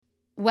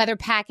Whether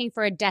packing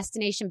for a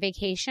destination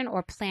vacation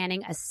or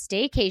planning a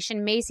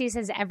staycation, Macy's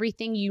has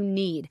everything you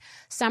need.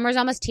 Summer's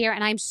almost here,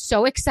 and I'm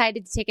so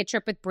excited to take a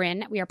trip with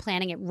Bryn. We are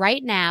planning it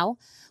right now.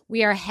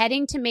 We are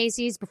heading to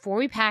Macy's before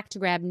we pack to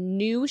grab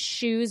new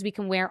shoes we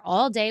can wear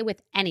all day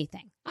with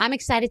anything. I'm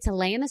excited to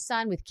lay in the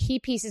sun with key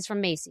pieces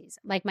from Macy's,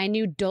 like my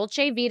new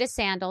Dolce Vita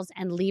sandals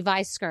and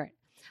Levi's skirt.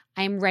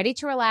 I am ready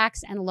to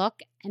relax and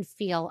look and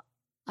feel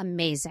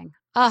amazing.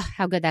 Oh,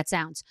 how good that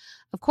sounds.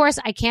 Of course,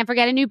 I can't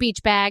forget a new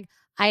beach bag.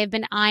 I have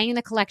been eyeing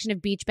the collection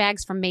of beach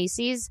bags from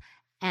Macy's,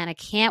 and I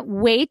can't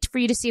wait for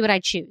you to see what I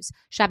choose.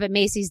 Shop at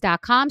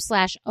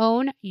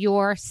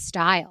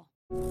Macys.com/ownyourstyle.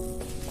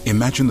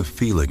 Imagine the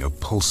feeling of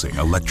pulsing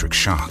electric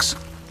shocks.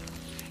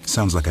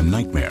 Sounds like a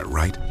nightmare,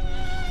 right?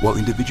 While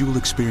individual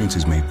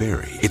experiences may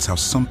vary, it's how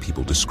some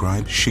people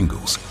describe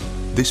shingles.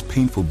 This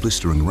painful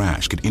blistering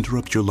rash could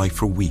interrupt your life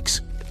for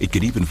weeks. It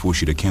could even force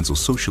you to cancel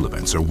social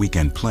events or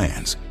weekend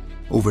plans.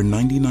 Over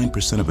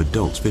 99% of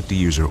adults 50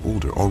 years or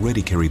older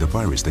already carry the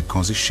virus that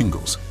causes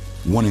shingles.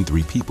 1 in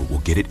 3 people will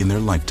get it in their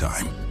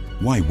lifetime.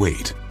 Why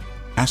wait?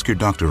 Ask your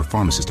doctor or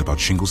pharmacist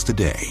about shingles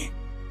today.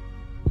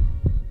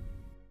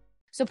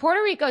 So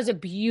Puerto Rico is a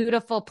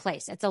beautiful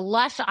place. It's a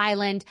lush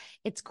island.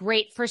 It's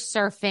great for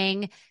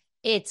surfing.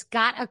 It's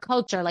got a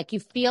culture. Like,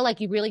 you feel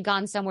like you've really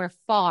gone somewhere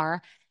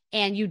far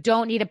and you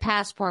don't need a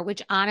passport,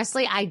 which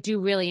honestly, I do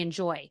really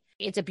enjoy.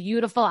 It's a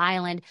beautiful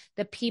island.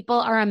 The people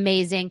are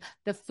amazing.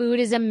 The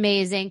food is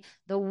amazing.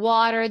 The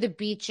water, the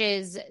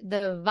beaches,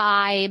 the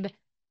vibe.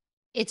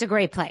 It's a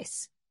great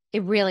place.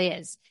 It really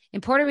is. In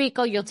Puerto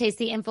Rico, you'll taste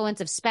the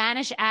influence of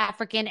Spanish,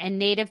 African, and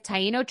native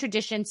Taino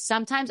traditions,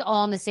 sometimes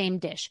all in the same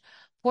dish.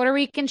 Puerto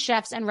Rican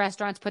chefs and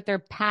restaurants put their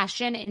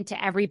passion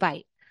into every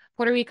bite.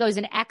 Puerto Rico is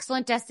an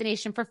excellent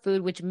destination for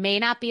food, which may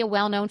not be a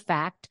well-known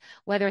fact.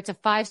 Whether it's a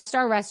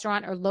 5-star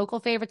restaurant or local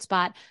favorite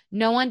spot,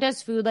 no one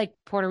does food like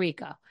Puerto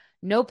Rico.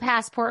 No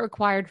passport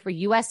required for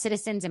U.S.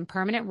 citizens and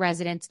permanent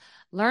residents.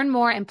 Learn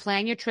more and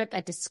plan your trip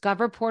at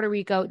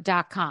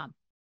discoverpuertorico.com.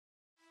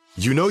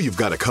 You know you've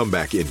got a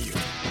comeback in you.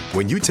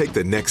 When you take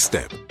the next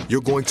step,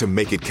 you're going to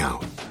make it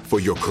count. For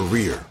your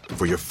career,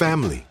 for your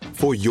family,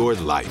 for your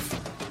life.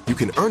 You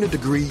can earn a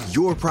degree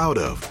you're proud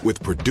of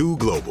with Purdue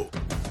Global.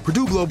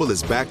 Purdue Global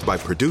is backed by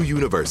Purdue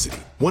University,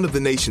 one of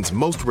the nation's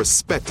most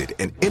respected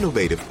and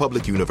innovative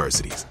public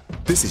universities.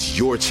 This is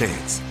your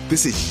chance.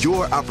 This is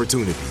your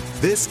opportunity.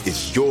 This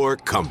is your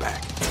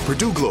comeback.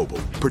 Purdue Global,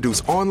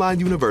 Purdue's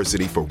online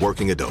university for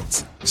working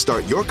adults.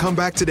 Start your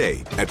comeback today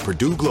at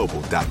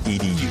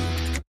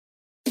purdueglobal.edu.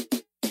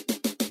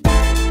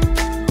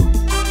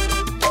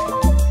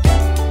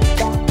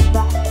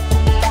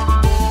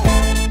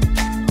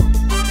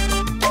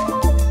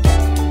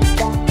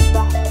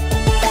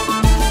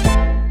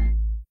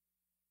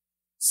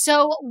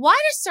 So why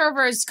do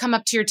servers come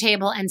up to your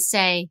table and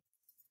say,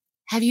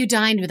 "Have you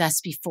dined with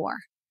us before?"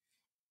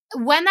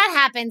 When that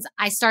happens,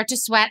 I start to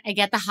sweat. I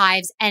get the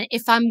hives. And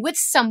if I'm with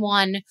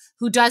someone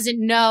who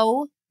doesn't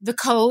know the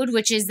code,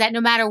 which is that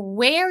no matter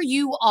where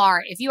you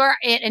are, if you are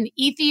at an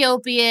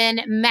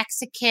Ethiopian,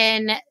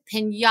 Mexican,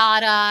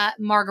 piñata,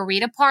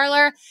 margarita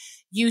parlor,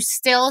 you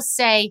still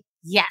say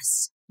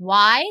yes.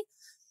 Why?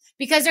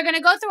 Because they're going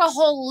to go through a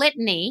whole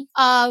litany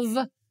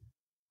of,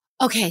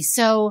 okay,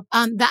 so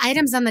the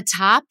items on the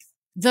top,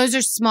 those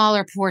are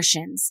smaller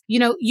portions. You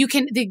know, you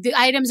can, the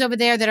items over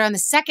there that are on the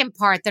second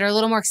part that are a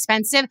little more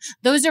expensive,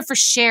 those are for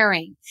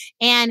sharing.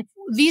 And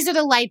these are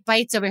the light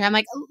bites over here. I'm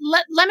like,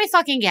 let me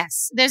fucking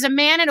guess. There's a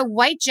man in a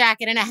white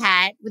jacket and a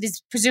hat with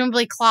his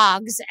presumably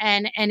clogs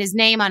and his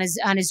name on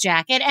his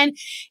jacket. And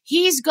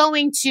he's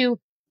going to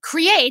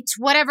create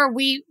whatever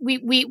we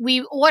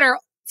order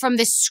from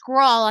this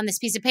scrawl on this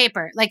piece of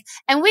paper. Like,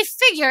 and we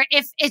figure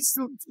if it's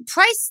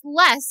priced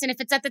less and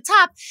if it's at the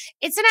top,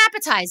 it's an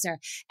appetizer.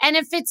 And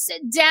if it's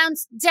down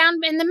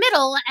in the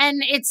middle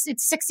and it's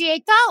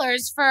 $68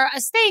 for a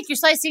steak, you're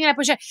slicing it up,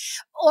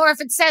 or if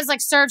it says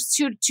like serves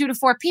two to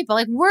 4 people,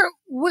 like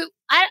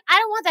I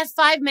don't want that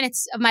 5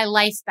 minutes of my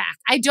life back.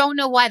 I don't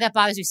know why that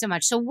bothers me so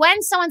much. So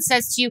when someone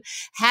says to you,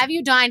 "Have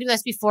you dined with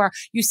us before?"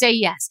 you say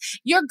yes.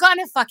 You're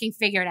gonna fucking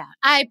figure it out.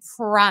 I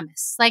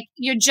promise. Like,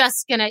 you're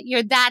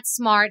that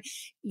smart.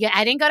 Yeah,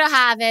 I didn't go to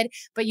Harvard,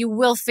 but you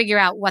will figure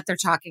out what they're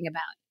talking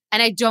about.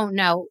 And I don't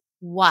know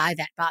why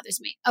that bothers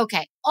me.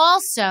 Okay.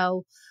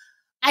 Also,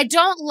 I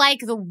don't like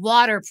the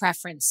water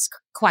preference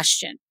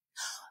question.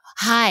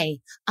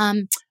 "Hi,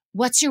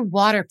 what's your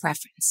water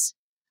preference?"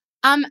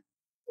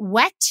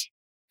 Wet?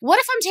 What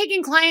if I'm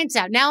taking clients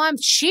out? Now I'm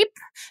cheap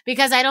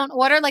because I don't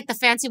order like the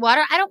fancy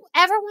water. I don't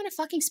ever want to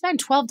fucking spend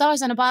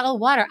 $12 on a bottle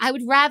of water. I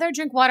would rather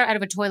drink water out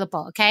of a toilet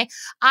bowl, okay?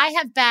 I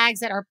have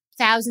bags that are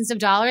thousands of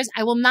dollars.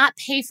 I will not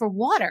pay for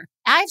water.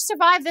 I've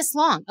survived this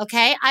long,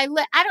 okay? I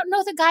don't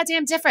know the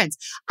goddamn difference.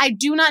 I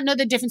do not know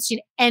the difference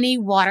between any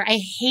water. I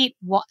hate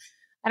water.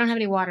 I don't have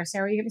any water.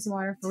 Sarah, you give me some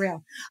water? For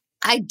real.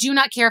 I do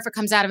not care if it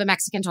comes out of a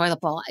Mexican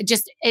toilet bowl.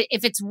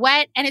 If it's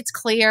wet and it's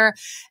clear.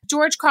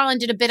 George Carlin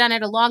did a bit on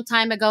it a long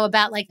time ago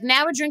about like,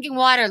 now we're drinking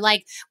water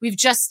like we've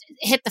just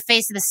hit the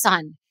face of the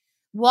sun.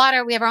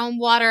 water. We have our own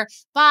water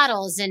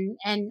bottles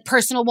and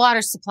personal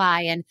water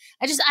supply. And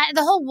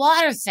the whole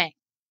water thing.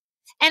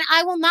 And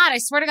I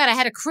swear to God, I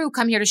had a crew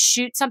come here to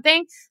shoot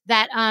something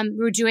that we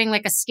were doing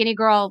like a skinny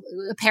girl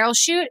apparel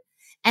shoot.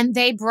 And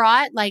they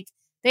brought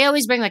they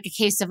always bring like a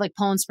case of like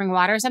Poland Spring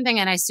water or something.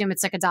 And I assume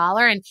it's like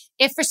 $1. And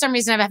if for some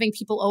reason I'm having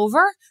people over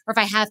or if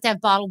I have to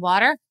have bottled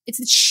water, it's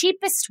the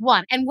cheapest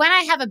one. And when I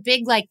have a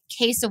big like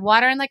case of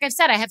water, and like I've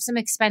said, I have some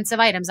expensive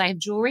items. I have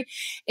jewelry.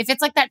 If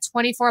it's like that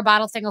 24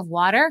 bottle thing of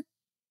water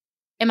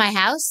in my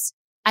house,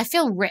 I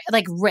feel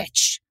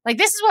rich. Like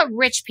this is what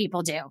rich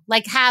people do.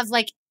 Like have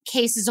like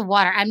cases of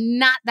water. I'm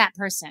not that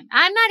person.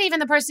 I'm not even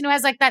the person who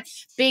has like that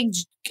big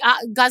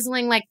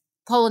guzzling like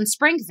Poland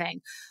Spring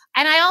thing.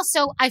 And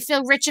I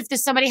feel rich if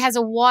somebody has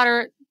a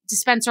water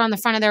dispenser on the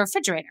front of their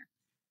refrigerator.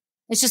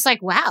 It's just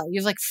like, wow, you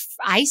have like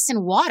ice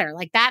and water.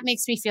 Like that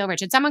makes me feel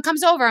rich. And someone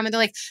comes over and they're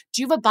like,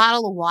 do you have a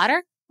bottle of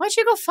water? Why don't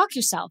you go fuck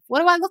yourself?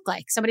 What do I look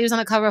like? Somebody who's on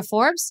the cover of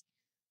Forbes?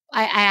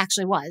 I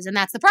actually was. And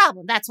that's the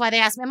problem. That's why they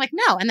asked me. I'm like,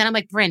 no. And then I'm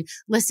like, Bryn,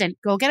 listen,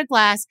 go get a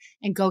glass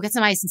and go get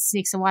some ice and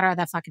sneak some water out of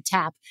that fucking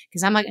tap.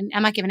 Because I'm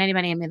not giving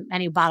anybody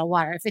any bottled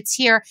water. If it's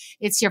here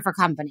for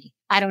company.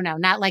 I don't know.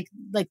 Not like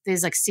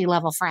these like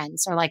C-level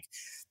friends or like,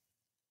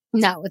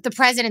 no, if the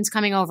president's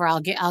coming over,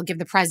 I'll give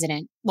the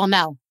president. Well,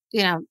 no,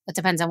 it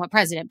depends on what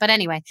president. But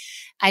anyway,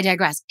 I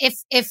digress. If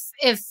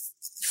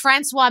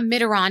Francois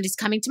Mitterrand is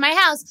coming to my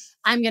house,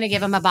 I'm going to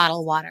give him a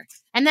bottle of water.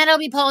 And then it'll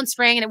be Poland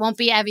Spring and it won't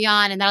be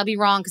Evian and that'll be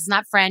wrong because it's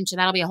not French and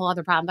that'll be a whole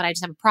other problem. But I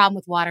just have a problem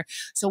with water.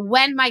 So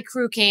when my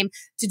crew came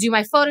to do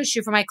my photo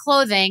shoot for my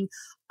clothing,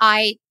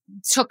 I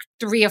took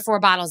 3 or 4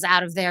 bottles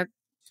out of their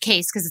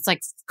case because it's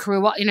like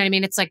crew, you know what I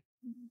mean? It's like,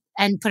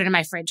 and put it in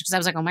my fridge because I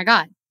was like, oh my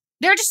God.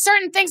 There are just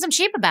certain things I'm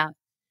cheap about.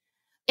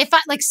 If I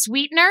like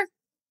sweetener,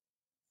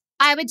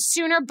 I would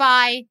sooner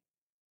buy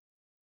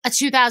a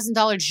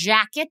 $2,000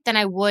 jacket than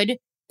I would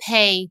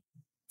pay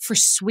for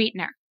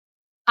sweetener.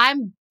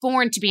 I'm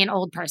born to be an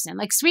old person.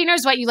 Like sweetener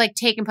is what you like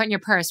take and put in your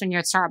purse when you're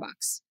at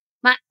Starbucks.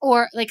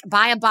 Or like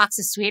buy a box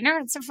of sweetener.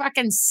 It's a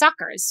fucking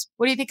suckers.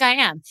 What do you think I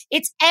am?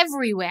 It's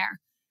everywhere.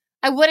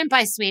 I wouldn't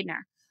buy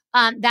sweetener.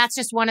 That's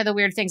just one of the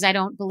weird things I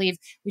don't believe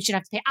we should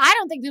have to pay. I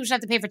don't think people should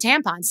have to pay for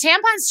tampons.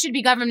 Tampons should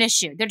be government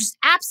issued. They're just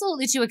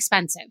absolutely too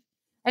expensive.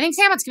 I think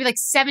tampons could be like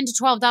 $7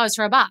 to $12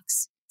 for a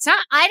box. It's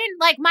not, I didn't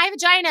like my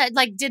vagina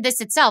like did this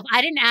itself.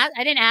 I didn't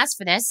ask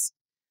for this.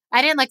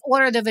 I didn't like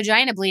order the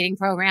vagina bleeding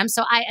program.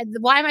 So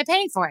why am I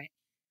paying for it?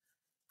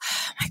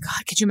 Oh my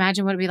God. Could you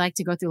imagine what it'd be like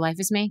to go through life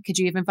as me? Could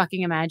you even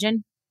fucking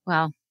imagine?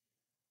 Well,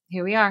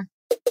 here we are.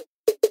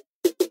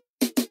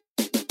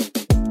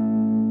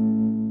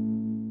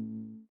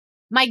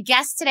 My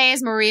guest today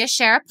is Maria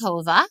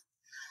Sharapova.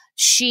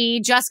 She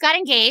just got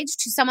engaged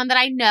to someone that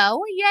I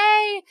know.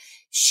 Yay.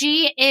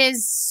 She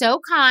is so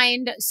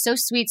kind, so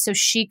sweet, so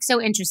chic,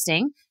 so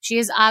interesting. She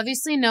is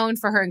obviously known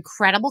for her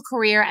incredible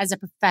career as a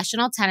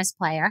professional tennis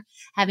player,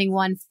 having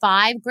won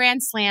 5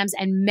 Grand Slams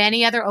and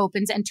many other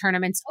opens and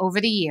tournaments over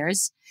the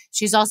years.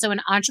 She's also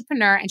an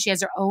entrepreneur and she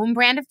has her own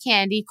brand of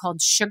candy called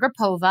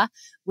Sugarpova,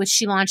 which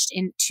she launched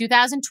in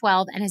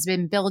 2012 and has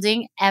been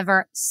building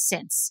ever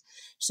since.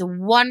 She's a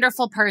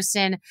wonderful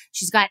person.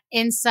 She's got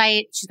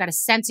insight. She's got a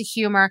sense of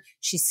humor.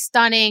 She's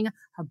stunning.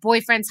 Her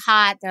boyfriend's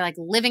hot. They're like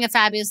living a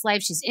fabulous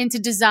life. She's into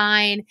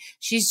design.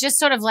 She's just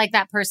sort of like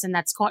that person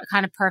that's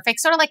kind of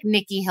perfect, sort of like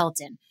Nikki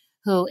Hilton,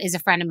 who is a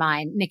friend of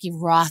mine, Nikki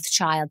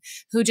Rothschild,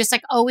 who just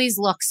like always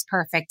looks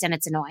perfect and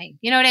it's annoying.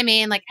 You know what I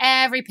mean? Like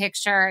every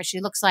picture,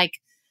 she looks like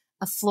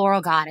a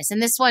floral goddess.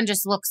 And this one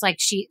just looks like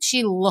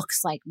she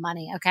looks like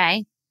money.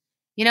 Okay.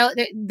 You know,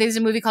 there's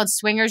a movie called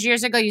Swingers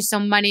years ago. You're so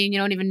money and you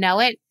don't even know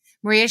it.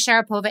 Maria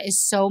Sharapova is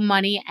so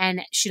money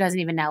and she doesn't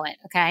even know it.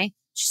 Okay.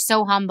 She's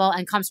so humble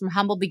and comes from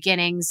humble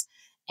beginnings.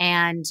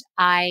 And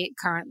I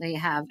currently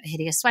have a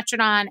hideous sweatshirt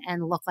on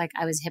and look like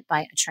I was hit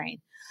by a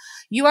train.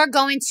 You are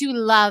going to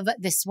love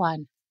this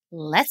one.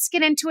 Let's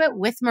get into it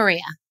with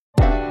Maria.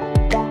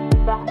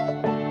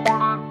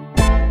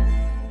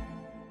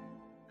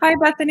 Hi,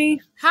 Bethany.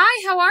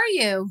 Hi, how are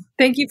you?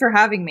 Thank you for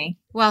having me.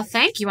 Well,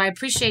 thank you. I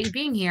appreciate you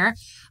being here.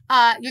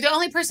 You're the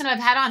only person I've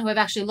had on who I've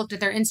actually looked at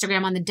their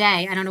Instagram on the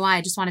day. I don't know why.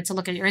 I just wanted to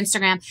look at your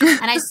Instagram.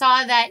 And I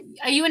saw that.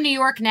 Are you in New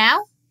York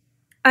now?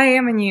 I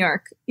am in New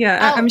York.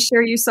 Yeah, I'm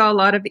sure you saw a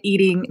lot of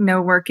eating,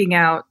 no working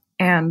out,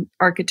 and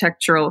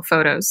architectural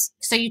photos.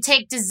 So you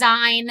take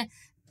design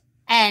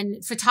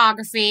and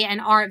photography and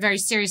art very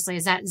seriously.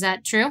 Is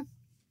that true?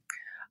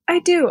 I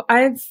do.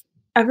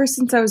 Ever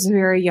since I was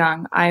very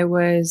young, I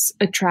was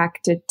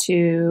attracted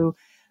to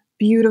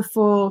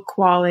beautiful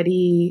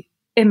quality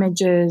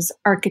images,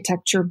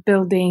 architecture,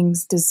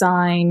 buildings,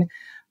 design,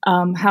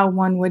 how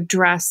one would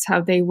dress,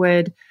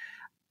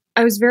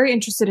 I was very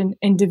interested in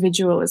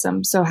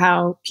individualism. So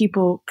how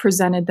people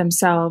presented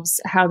themselves,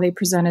 how they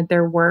presented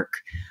their work.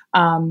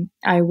 I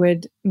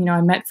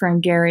met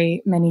friend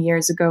Gary many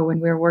years ago when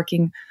we were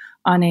working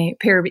on a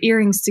pair of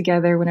earrings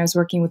together when I was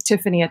working with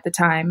Tiffany at the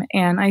time.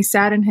 And I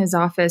sat in his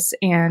office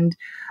and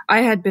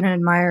I had been an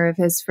admirer of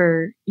his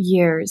for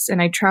years.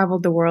 And I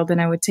traveled the world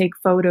and I would take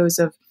photos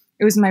of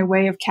it was my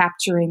way of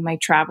capturing my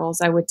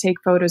travels. I would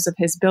take photos of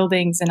his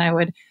buildings and I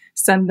would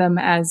send them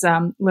as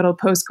little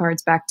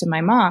postcards back to my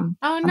mom.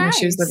 Oh, nice. When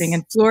she was living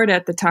in Florida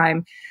at the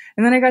time.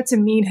 And then I got to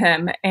meet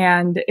him,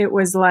 and it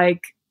was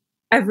like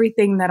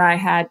everything that I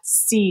had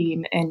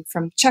seen, and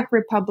from Czech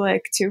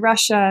Republic to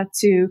Russia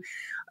to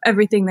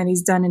everything that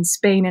he's done in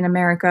Spain and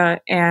America.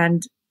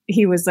 And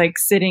he was like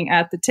sitting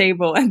at the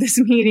table at this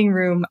meeting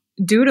room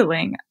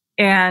doodling,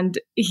 and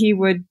he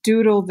would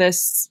doodle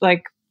this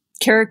like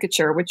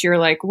caricature, which you're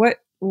like,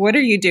 what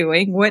are you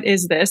doing? What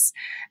is this?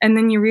 And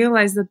then you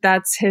realize that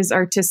that's his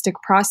artistic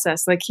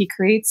process. Like, he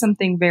creates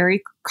something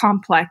very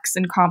complex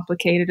and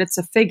complicated. It's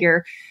a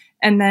figure.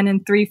 And then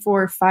in 3,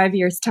 4, 5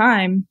 years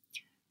time,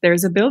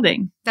 there's a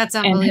building. That's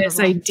unbelievable. And his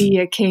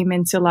idea came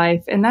into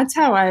life. And that's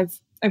how I've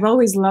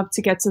always loved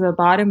to get to the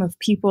bottom of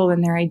people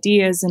and their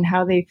ideas and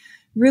how they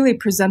really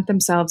present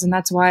themselves. And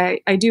that's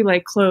why I do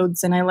like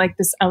clothes, and I like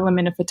this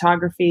element of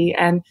photography.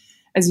 And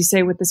as you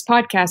say, with this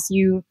podcast,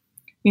 you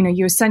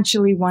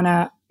essentially want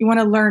to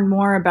learn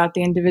more about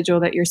the individual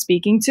that you're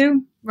speaking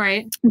to.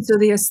 Right. And so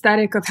the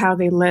aesthetic of how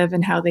they live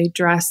and how they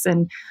dress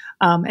and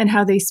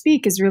how they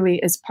speak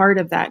is part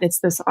of that. It's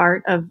this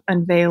art of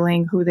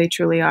unveiling who they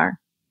truly are.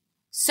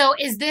 So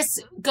is this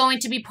going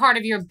to be part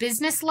of your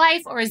business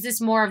life, or is this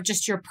more of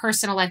just your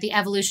personal life, the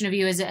evolution of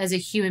you as a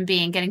human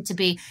being, getting to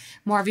be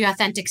more of your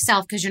authentic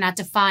self because you're not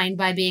defined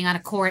by being on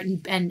a court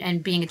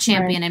and being a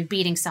champion, right, and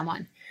beating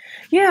someone?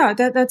 Yeah,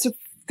 that's a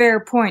fair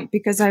point,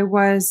 because I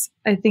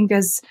think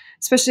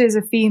especially as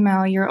a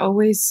female, you're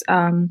always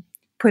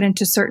put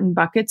into certain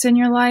buckets in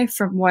your life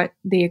from what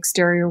the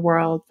exterior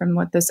world, from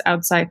what this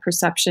outside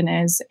perception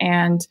is.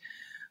 And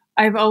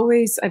I've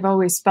always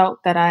felt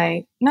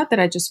that not that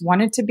I just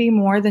wanted to be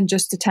more than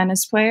just a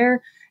tennis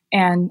player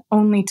and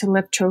only to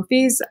lift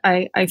trophies.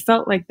 I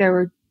felt like there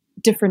were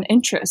different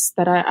interests,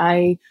 that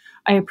I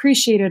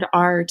appreciated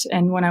art.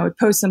 And when I would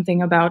post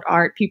something about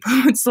art, people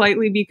would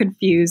slightly be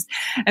confused.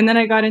 And then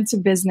I got into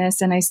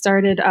business and I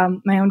started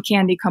my own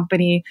candy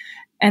company.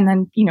 And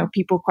then,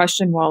 people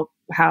question, well,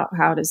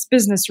 how does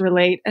business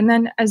relate? And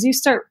then as you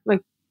start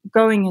like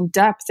going in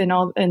depth in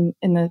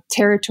the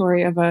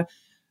territory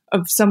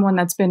of someone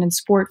that's been in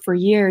sport for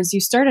years, you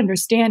start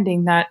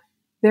understanding that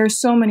there are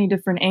so many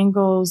different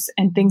angles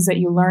and things that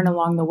you learn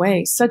along the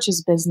way, such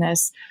as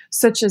business,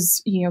 such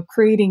as,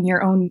 creating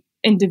your own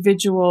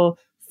individual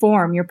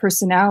form, your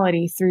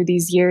personality through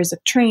these years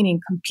of training,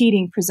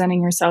 competing,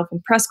 presenting yourself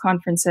in press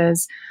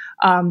conferences.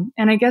 And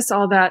I guess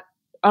all that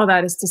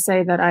is to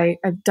say that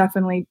I've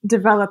definitely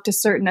developed a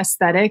certain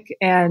aesthetic,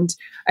 and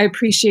I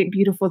appreciate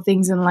beautiful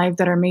things in life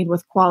that are made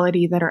with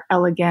quality, that are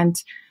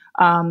elegant,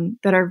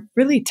 that are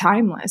really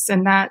timeless.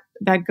 And that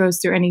goes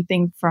through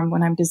anything from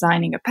when I'm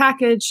designing a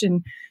package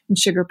in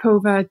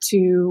Sugarpova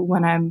to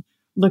when I'm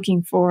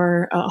looking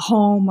for a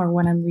home, or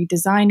when I'm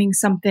redesigning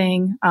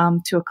something,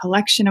 to a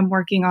collection I'm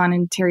working on,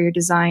 interior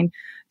design.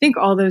 I think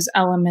all those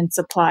elements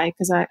apply,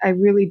 because I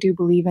really do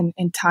believe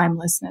in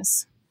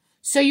timelessness.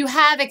 So you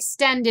have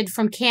extended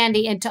from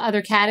candy into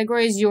other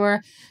categories.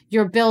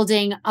 You're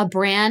building a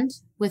brand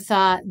with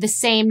the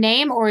same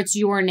name, or it's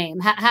your name?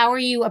 How are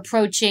you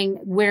approaching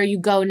where you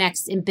go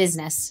next in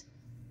business?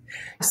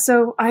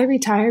 So I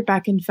retired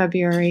back in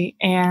February,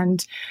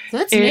 and so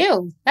that's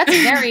new. That's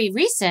very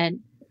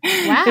recent.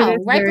 Wow.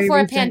 Right before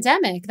a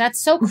pandemic.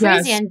 That's so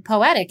crazy and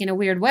poetic in a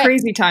weird way.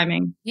 Crazy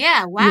timing.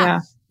 Yeah. Wow. Yeah.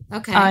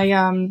 Okay.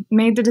 I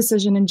made the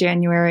decision in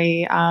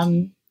January.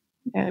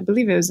 I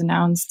believe it was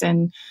announced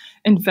in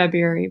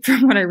February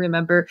from what I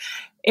remember.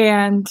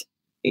 And,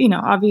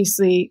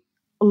 obviously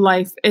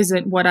life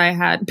isn't what I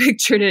had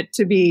pictured it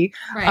to be,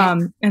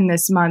 right, in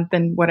this month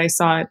and what I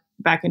saw it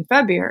back in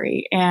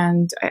February.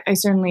 And I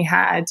certainly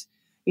had,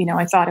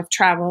 I thought of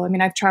travel. I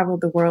mean, I've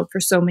traveled the world for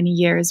so many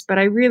years, but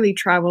I really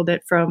traveled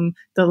it from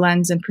the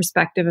lens and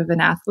perspective of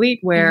an athlete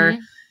where,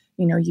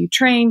 you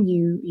train,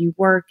 you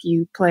work,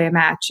 you play a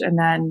match, and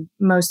then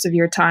most of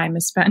your time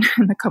is spent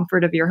in the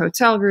comfort of your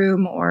hotel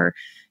room or,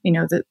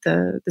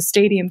 the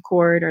stadium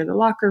court or the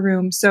locker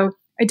room. So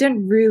I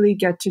didn't really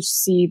get to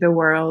see the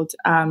world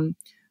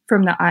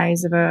from the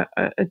eyes of a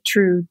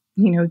true,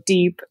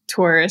 deep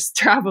tourist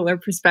traveler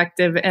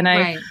perspective. And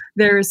I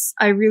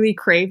really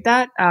craved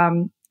that.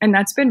 And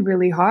that's been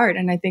really hard.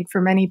 And I think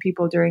for many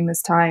people during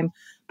this time,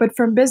 but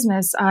from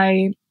business,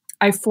 I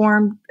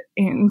formed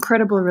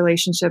incredible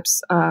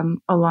relationships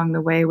along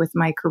the way with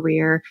my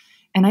career.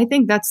 And I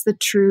think that's the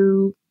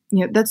true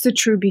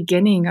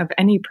beginning of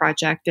any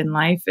project in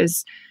life,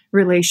 is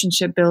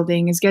relationship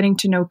building, is getting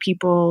to know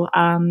people.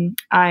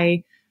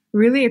 I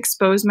really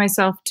exposed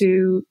myself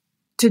to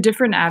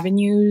different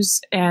avenues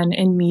and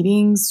in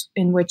meetings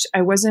in which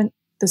I wasn't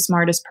the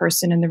smartest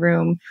person in the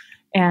room,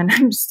 and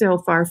I'm still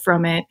far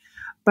from it.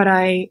 But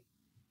I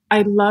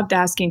loved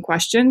asking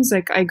questions.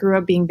 Like, I grew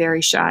up being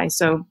very shy,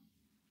 so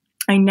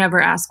I never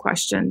asked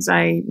questions.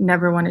 I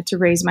never wanted to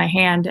raise my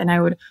hand, and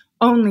I would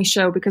only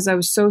show because I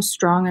was so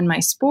strong in my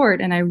sport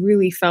and I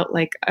really felt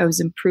like I was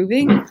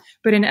improving.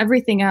 But in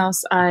everything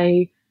else,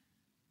 I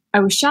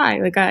was shy.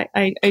 Like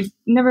I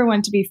never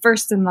wanted to be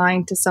first in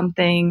line to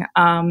something.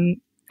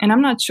 And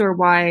I'm not sure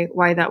why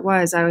that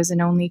was. I was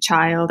an only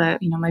child.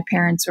 My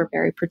parents were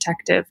very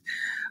protective.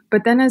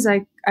 But then as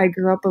I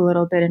grew up a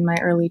little bit in my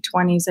early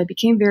 20s, I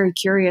became very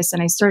curious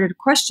and I started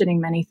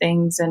questioning many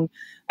things. And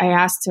I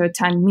asked to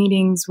attend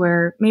meetings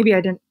where maybe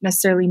I didn't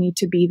necessarily need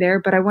to be there,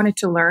 but I wanted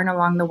to learn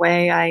along the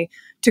way. I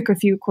took a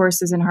few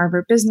courses in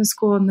Harvard Business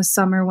School in the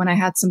summer when I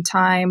had some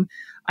time.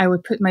 I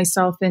would put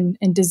myself in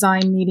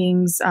design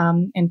meetings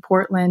in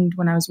Portland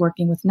when I was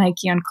working with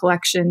Nike on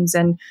collections.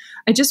 And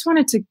I just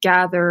wanted to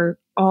gather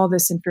all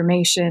this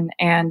information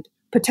and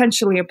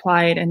potentially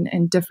apply it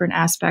in different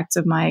aspects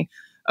of my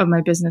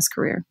business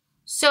career.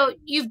 So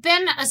you've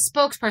been a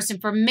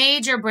spokesperson for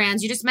major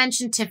brands. You just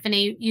mentioned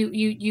Tiffany.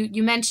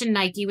 You mentioned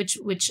Nike,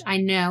 which I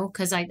know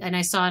because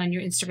I saw it on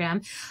your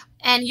Instagram.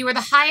 And you were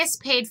the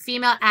highest paid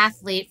female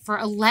athlete for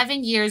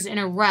 11 years in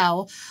a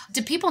row.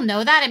 Do people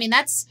know that? I mean,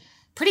 that's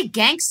pretty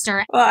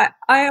gangster. Well,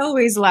 I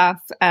always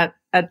laugh at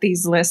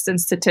these lists and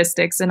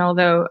statistics. And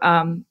although,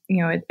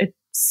 it's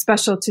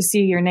special to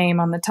see your name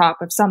on the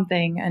top of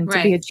something and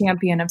to be a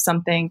champion of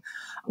something,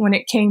 when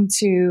it came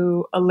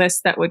to a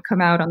list that would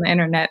come out on the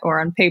internet or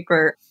on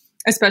paper,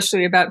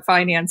 especially about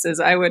finances,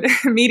 I would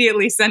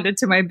immediately send it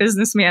to my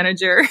business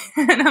manager.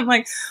 And I'm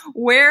like,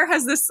 where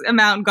has this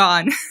amount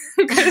gone?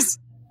 Because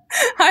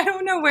I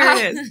don't know where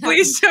it is.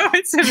 Please show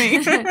it to me.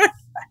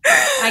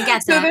 I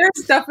get that. So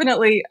there's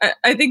definitely,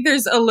 I think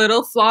there's a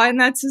little flaw in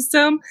that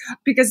system,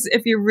 because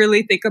if you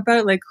really think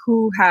about like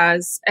who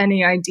has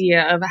any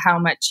idea of how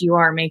much you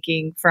are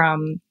making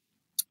from,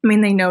 I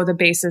mean, they know the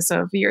basis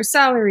of your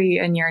salary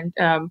and your,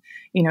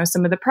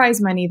 some of the prize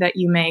money that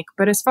you make.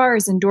 But as far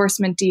as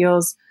endorsement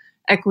deals,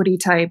 equity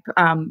type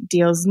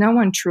deals, no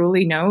one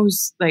truly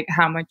knows like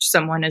how much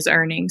someone is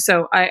earning.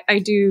 So I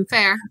do.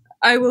 Fair.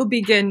 I will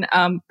begin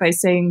by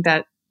saying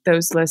that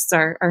those lists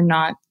are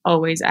not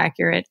always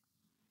accurate.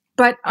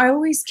 But I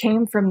always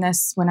came from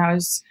this when I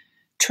was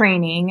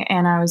training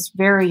and I was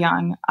very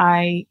young.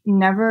 I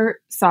never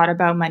thought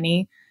about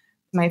money.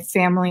 My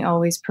family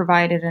always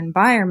provided an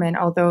environment,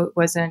 although it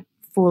wasn't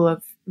full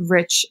of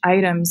rich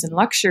items and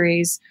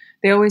luxuries.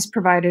 They always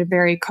provided a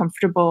very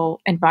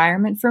comfortable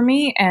environment for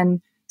me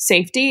and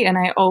safety. And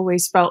I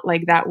always felt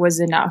like that was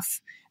enough.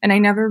 And I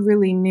never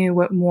really knew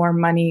what more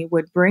money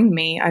would bring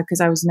me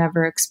because I was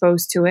never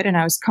exposed to it and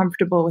I was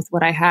comfortable with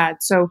what I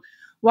had. So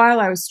while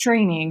I was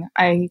training,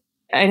 I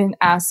didn't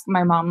ask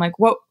my mom, like,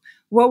 what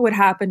would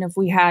happen if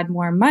we had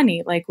more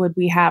money? Like, would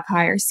we have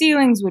higher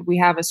ceilings? Would we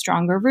have a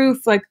stronger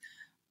roof? Like,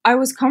 I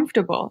was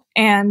comfortable.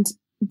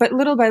 But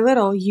little by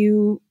little,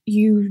 you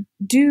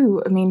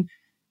do, I mean,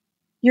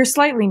 you're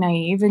slightly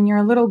naive and you're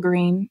a little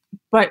green,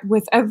 but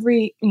with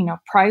every,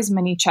 prize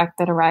money check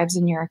that arrives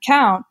in your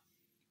account,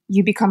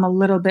 you become a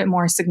little bit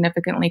more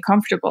significantly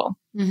comfortable.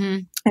 Mm-hmm.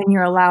 And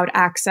you're allowed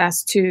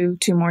access to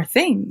more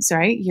things,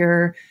 right?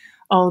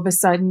 All of a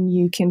sudden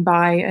you can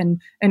buy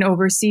an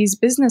overseas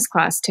business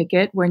class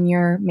ticket when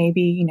you're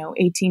maybe,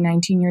 18,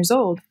 19 years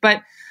old.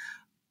 But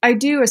I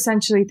do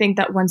essentially think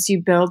that once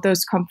you build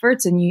those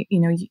comforts and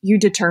you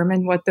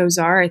determine what those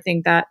are, I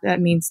think that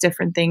means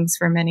different things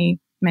for many,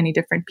 many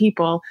different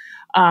people.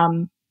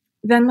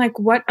 Then like,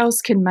 what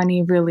else can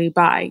money really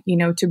buy,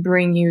 to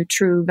bring you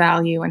true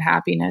value and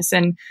happiness?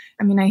 And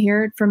I mean, I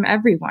hear it from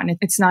everyone.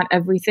 It's not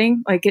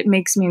everything. Like, it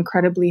makes me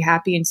incredibly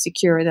happy and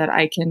secure that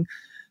I can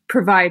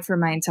provide for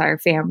my entire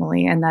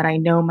family and that I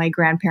know my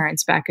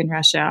grandparents back in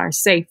Russia are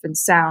safe and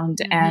sound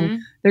and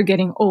they're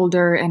getting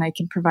older and I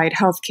can provide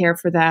healthcare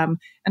for them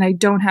and I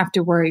don't have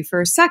to worry for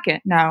a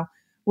second. Now,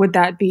 would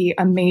that be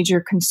a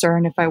major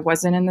concern if I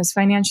wasn't in this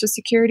financial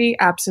security?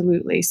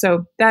 Absolutely.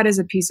 So that is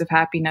a piece of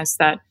happiness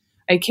that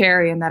I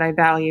carry and that I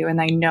value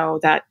and I know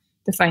that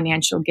the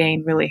financial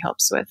gain really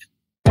helps with.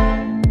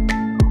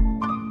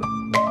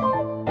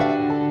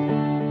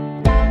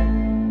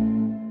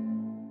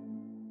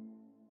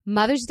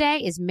 Mother's Day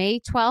is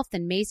May 12th,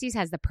 and Macy's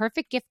has the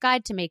perfect gift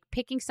guide to make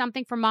picking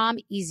something for mom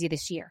easy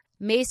this year.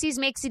 Macy's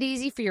makes it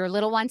easy for your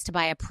little ones to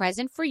buy a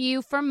present for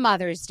you for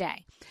Mother's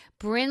Day.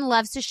 Bryn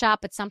loves to shop,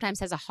 but sometimes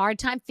has a hard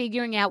time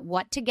figuring out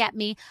what to get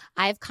me.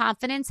 I have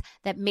confidence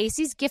that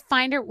Macy's Gift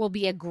Finder will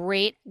be a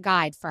great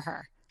guide for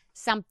her.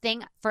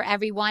 Something for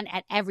everyone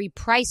at every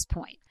price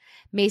point.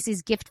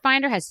 Macy's Gift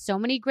Finder has so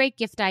many great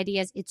gift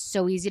ideas, it's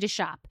so easy to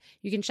shop.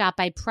 You can shop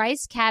by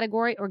price,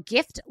 category, or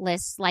gift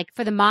lists, like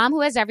for the mom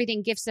who has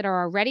everything, gifts that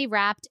are already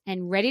wrapped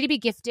and ready to be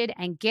gifted,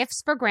 and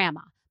gifts for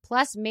grandma.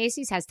 Plus,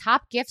 Macy's has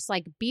top gifts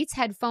like Beats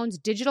headphones,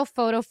 digital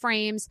photo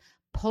frames,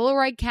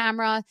 Polaroid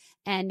camera,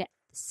 and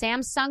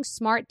Samsung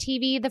Smart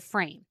TV, the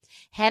frame.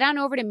 Head on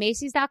over to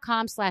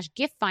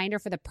Macys.com/gift finder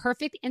for the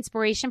perfect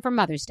inspiration for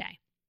Mother's Day.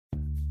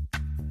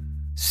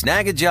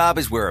 Snag a Job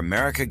is where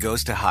America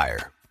goes to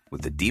hire,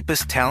 with the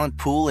deepest talent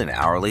pool in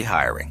hourly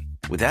hiring.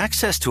 With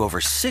access to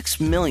over 6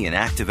 million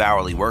active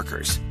hourly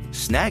workers,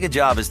 Snag a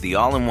Job is the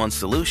all-in-one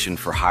solution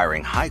for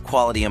hiring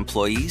high-quality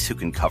employees who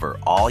can cover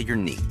all your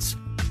needs.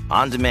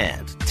 On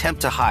demand,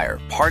 temp to hire,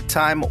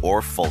 part-time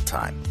or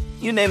full-time.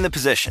 You name the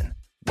position.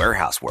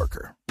 Warehouse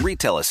worker,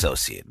 retail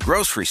associate,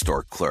 grocery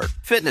store clerk,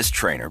 fitness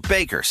trainer,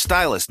 baker,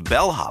 stylist,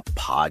 bellhop,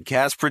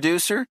 podcast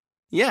producer.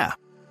 Yeah,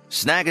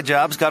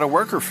 Snag-a-Job's got a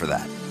worker for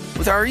that.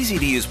 With our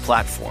easy-to-use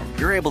platform,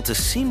 you're able to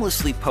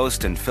seamlessly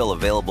post and fill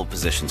available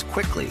positions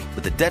quickly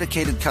with a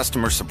dedicated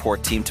customer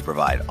support team to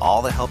provide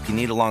all the help you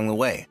need along the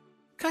way.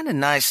 Kind of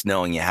nice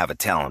knowing you have a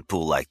talent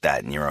pool like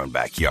that in your own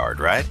backyard,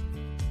 right?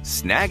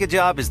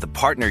 Snag-a-Job is the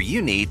partner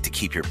you need to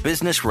keep your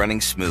business running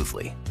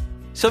smoothly.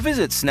 So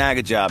visit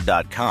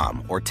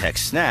snagajob.com or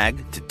text snag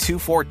to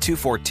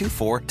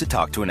 242424 to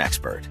talk to an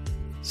expert.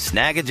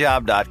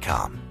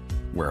 Snagajob.com,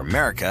 where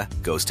America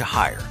goes to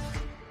hire.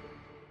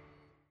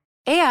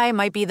 AI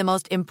might be the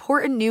most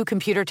important new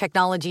computer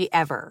technology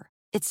ever.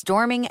 It's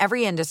storming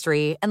every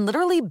industry, and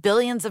literally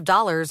billions of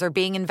dollars are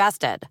being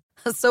invested.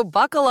 So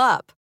buckle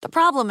up. The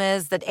problem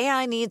is that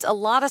AI needs a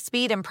lot of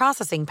speed and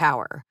processing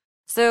power.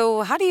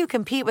 So how do you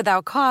compete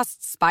without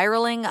costs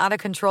spiraling out of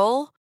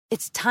control?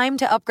 It's time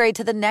to upgrade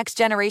to the next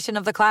generation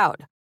of the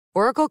cloud,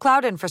 Oracle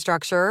Cloud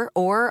Infrastructure,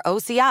 or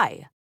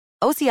OCI.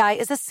 OCI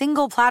is a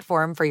single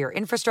platform for your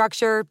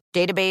infrastructure,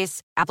 database,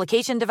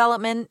 application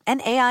development,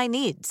 and AI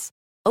needs.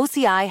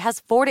 OCI has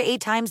 4 to 8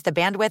 times the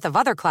bandwidth of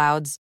other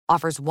clouds,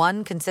 offers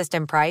one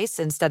consistent price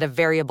instead of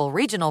variable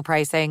regional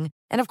pricing,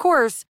 and of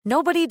course,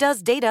 nobody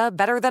does data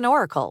better than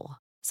Oracle.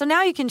 So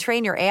now you can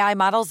train your AI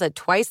models at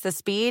twice the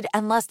speed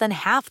and less than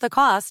half the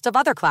cost of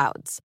other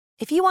clouds.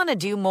 If you want to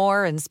do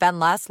more and spend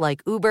less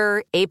like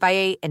Uber,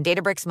 8x8, and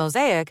Databricks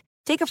Mosaic,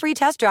 take a free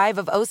test drive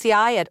of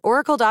OCI at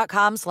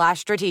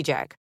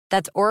oracle.com/strategic.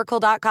 That's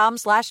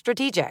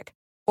oracle.com/strategic.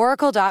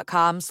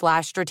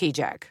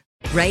 oracle.com/strategic.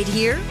 Right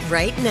here,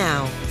 right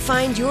now.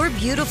 Find your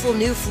beautiful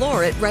new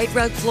floor at Right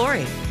Rug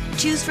Flooring.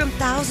 Choose from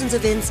thousands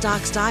of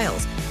in-stock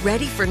styles,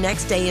 ready for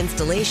next day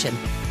installation,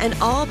 and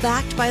all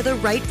backed by the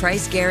right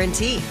price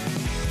guarantee.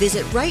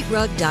 Visit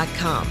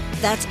rightrug.com.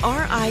 That's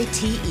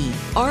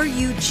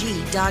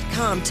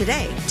RITERUG.com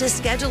today to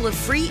schedule a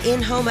free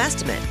in-home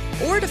estimate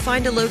or to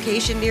find a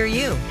location near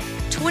you.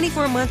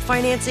 24-month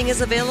financing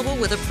is available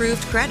with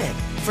approved credit.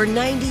 For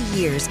 90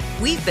 years,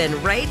 we've been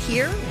right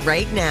here,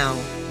 right now.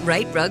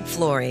 Right Rug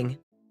Flooring.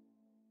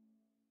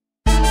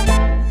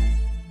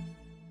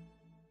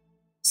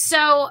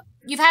 So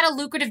you've had a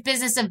lucrative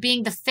business of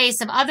being the face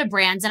of other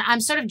brands. And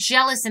I'm sort of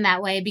jealous in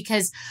that way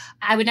because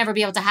I would never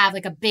be able to have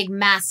like a big,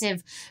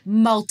 massive,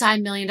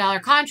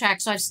 multi-million-dollar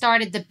contract. So I've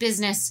started the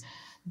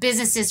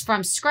businesses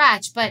from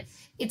scratch, but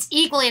it's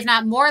equally, if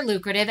not more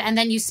lucrative. And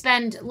then you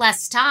spend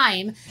less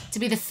time to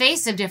be the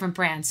face of different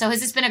brands. So has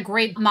this been a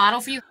great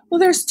model for you? Well,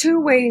 there's two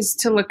ways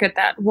to look at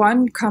that.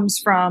 One comes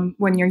from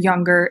when you're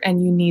younger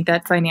and you need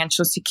that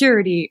financial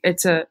security.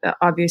 It's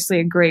obviously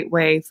a great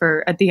way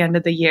for at the end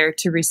of the year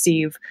to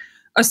receive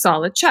a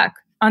solid check.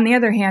 On the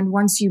other hand,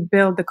 once you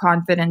build the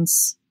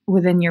confidence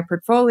within your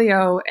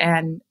portfolio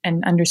and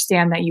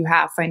understand that you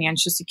have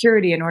financial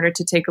security in order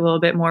to take a little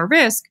bit more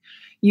risk,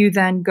 you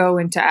then go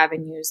into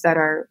avenues that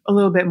are a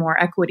little bit more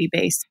equity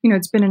based. You know,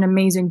 it's been an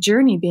amazing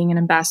journey being an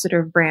ambassador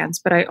of brands,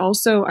 but I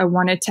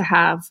wanted to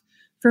have,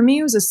 for me,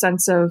 it was a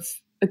sense of,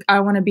 like,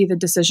 I want to be the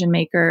decision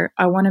maker.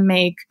 I want to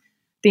make,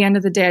 at the end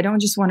of the day, I don't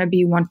just want to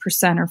be 1%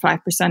 or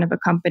 5% of a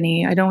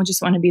company. I don't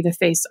just want to be the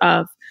face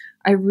of.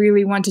 I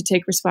really want to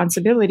take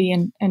responsibility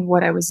in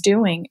what I was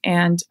doing.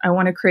 And I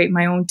want to create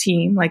my own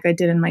team like I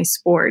did in my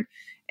sport.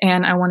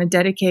 And I want to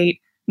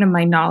dedicate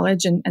my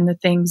knowledge and the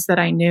things that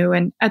I knew.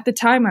 And at the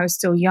time I was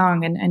still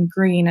young and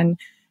green and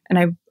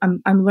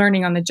I'm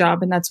learning on the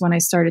job. And that's when I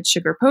started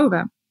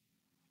Sugarpova.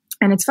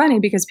 And it's funny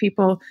because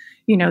people,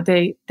 you know,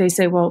 they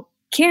say, well,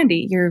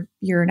 Candy, you're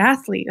an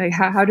athlete. Like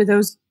how do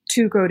those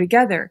two go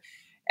together?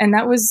 And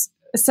that was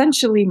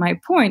essentially my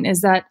point,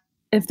 is that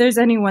if there's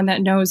anyone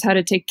that knows how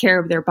to take care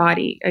of their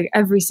body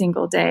every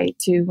single day,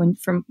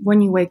 from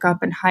when you wake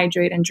up and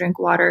hydrate and drink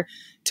water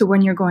to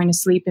when you're going to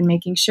sleep and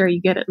making sure you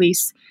get at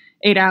least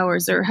 8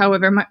 hours or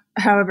however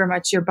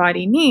much your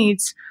body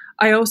needs,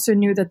 I also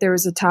knew that there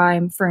was a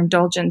time for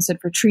indulgence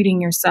and for treating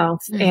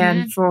yourself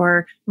and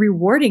for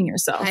rewarding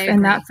yourself.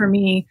 And that for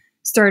me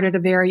started at a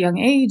very young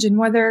age. And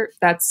whether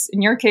that's,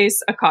 in your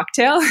case, a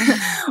cocktail,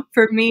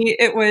 for me,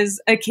 it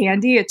was a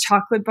candy, a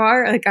chocolate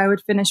bar. Like I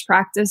would finish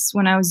practice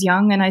when I was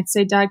young and I'd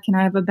say, Dad, can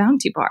I have a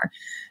Bounty bar?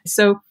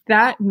 So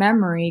that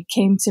memory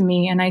came to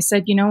me and I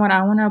said, you know what,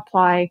 I want to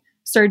apply,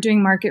 start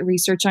doing market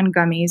research on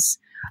gummies,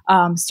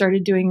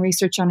 started doing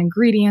research on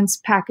ingredients,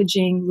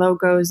 packaging,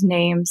 logos,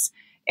 names.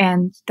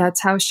 And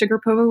that's how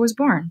Sugarpova was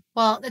born.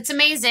 Well, it's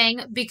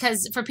amazing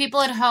because for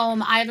people at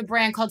home, I have a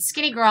brand called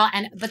Skinny Girl,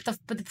 but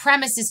the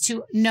premise is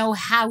to know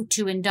how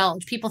to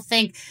indulge. People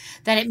think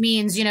that it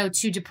means, you know,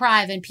 to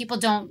deprive, and people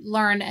don't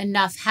learn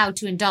enough how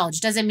to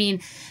indulge. Doesn't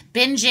mean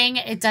binging.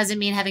 It doesn't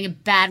mean having a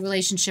bad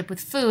relationship with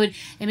food.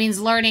 It means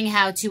learning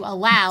how to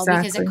allow,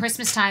 because at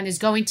Christmas time, there's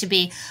going to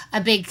be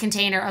a big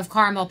container of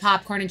caramel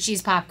popcorn and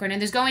cheese popcorn,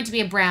 and there's going to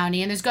be a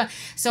brownie, and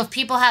so if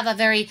people have a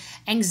very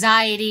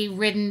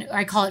anxiety-ridden,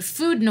 I call it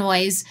food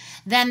noise,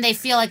 then they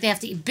feel like they have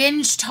to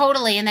binge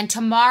totally, and then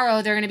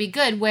tomorrow they're going to be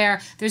good,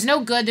 where there's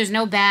no good, there's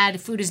no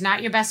bad. Food is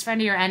not your best friend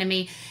or your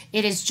enemy.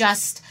 It is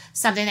just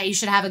something that you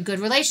should have a good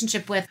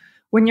relationship with.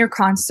 When you're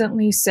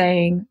constantly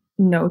saying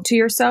no to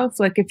yourself.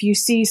 Like if you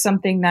see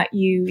something that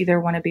you either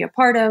want to be a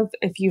part of,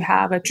 if you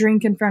have a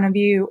drink in front of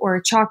you or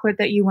a chocolate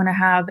that you want to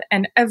have,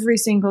 and every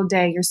single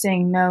day you're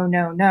saying no,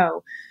 no,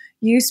 no,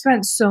 you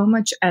spent so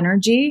much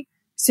energy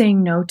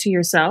saying no to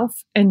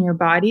yourself and your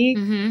body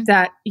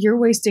that you're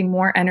wasting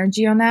more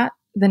energy on that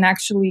than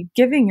actually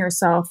giving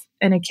yourself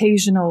an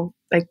occasional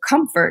like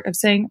comfort of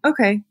saying,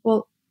 okay,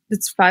 well,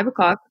 it's 5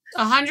 o'clock.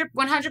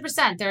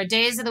 100%. There are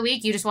days of the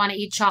week you just want to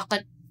eat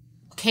chocolate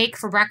cake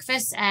for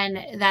breakfast,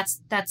 and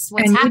that's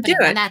what's happening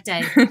on that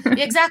day.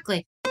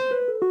 Exactly.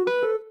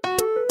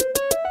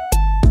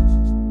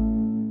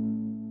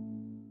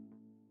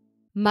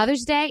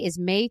 Mother's Day is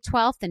May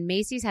 12th, and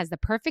Macy's has the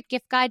perfect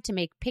gift guide to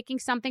make picking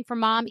something for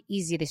mom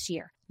easy this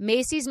year.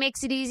 Macy's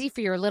makes it easy for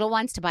your little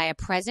ones to buy a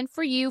present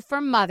for you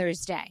for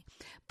Mother's Day.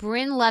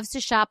 Bryn loves to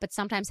shop, but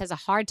sometimes has a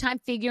hard time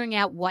figuring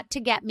out what to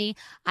get me.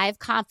 I have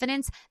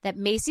confidence that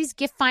Macy's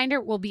Gift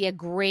Finder will be a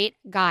great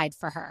guide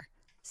for her.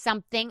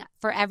 Something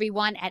for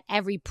everyone at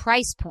every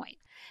price point.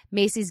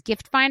 Macy's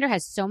Gift Finder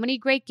has so many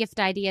great gift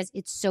ideas,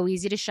 it's so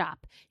easy to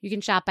shop. You can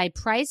shop by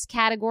price,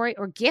 category,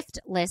 or gift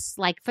lists,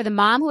 like for the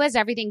mom who has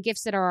everything,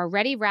 gifts that are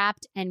already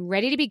wrapped and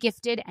ready to be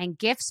gifted, and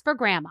gifts for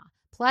grandma.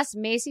 Plus,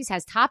 Macy's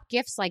has top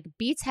gifts like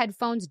Beats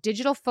headphones,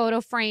 digital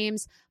photo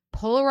frames,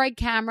 Polaroid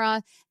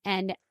camera,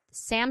 and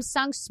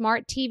Samsung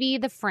Smart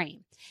TV, the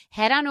frame.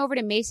 Head on over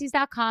to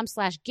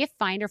Macys.com/gift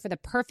finder for the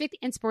perfect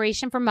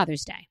inspiration for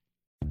Mother's Day.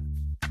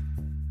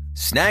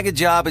 Snag a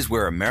Job is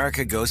where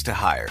America goes to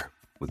hire,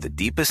 with the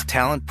deepest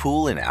talent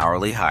pool in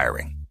hourly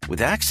hiring.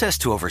 With access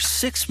to over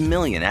 6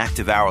 million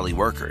active hourly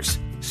workers,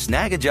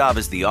 Snag a Job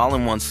is the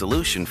all-in-one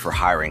solution for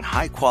hiring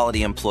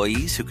high-quality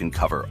employees who can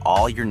cover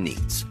all your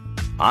needs.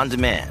 On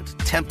demand,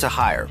 temp to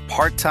hire,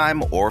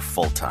 part-time or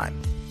full-time.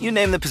 You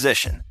name the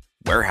position.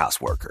 Warehouse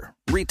worker,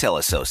 retail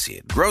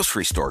associate,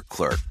 grocery store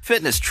clerk,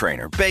 fitness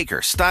trainer,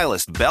 baker,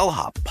 stylist,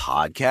 bellhop,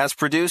 podcast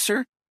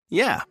producer.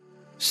 Yeah,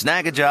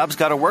 Snag a Job's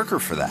got a worker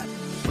for that.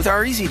 With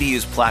our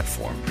easy-to-use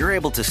platform, you're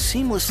able to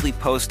seamlessly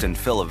post and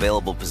fill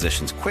available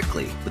positions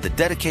quickly with a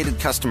dedicated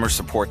customer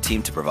support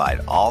team to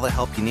provide all the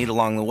help you need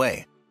along the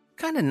way.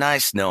 Kind of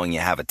nice knowing you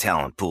have a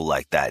talent pool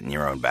like that in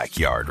your own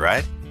backyard,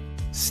 right?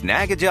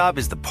 Snag a Job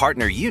is the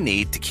partner you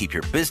need to keep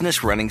your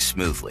business running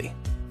smoothly.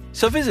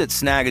 So visit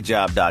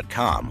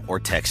snagajob.com or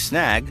text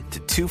snag to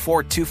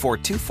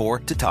 242424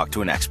 to talk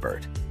to an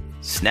expert.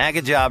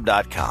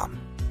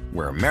 Snagajob.com,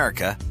 where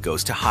America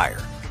goes to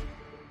hire.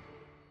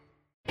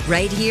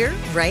 Right here,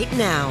 right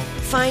now.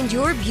 Find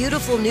your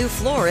beautiful new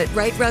floor at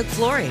Right Rug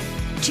Flooring.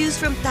 Choose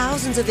from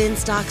thousands of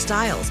in-stock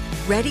styles,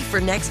 ready for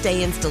next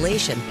day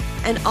installation,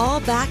 and all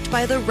backed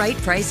by the right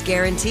price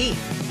guarantee.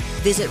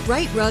 Visit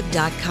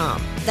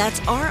rightrug.com.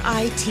 That's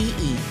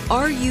RITERUG.com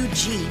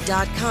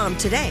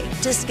today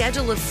to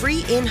schedule a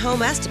free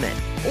in-home estimate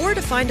or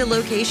to find a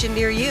location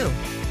near you.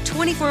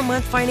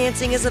 24-month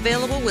financing is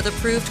available with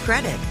approved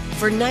credit.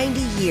 For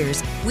 90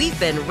 years, we've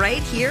been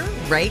right here,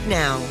 right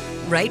now.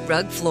 Right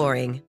Rug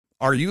Flooring.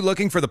 Are you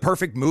looking for the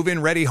perfect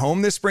move-in ready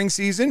home this spring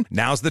season?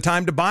 Now's the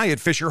time to buy at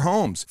Fisher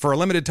Homes. For a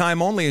limited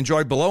time only,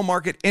 enjoy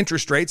below-market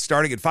interest rates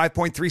starting at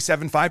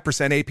 5.375%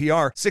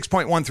 APR,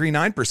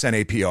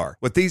 6.139% APR.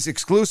 With these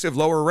exclusive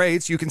lower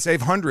rates, you can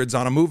save hundreds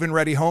on a move-in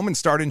ready home and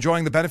start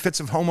enjoying the benefits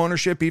of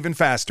homeownership even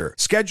faster.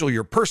 Schedule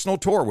your personal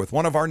tour with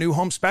one of our new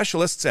home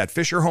specialists at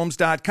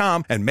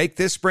FisherHomes.com and make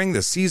this spring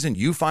the season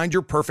you find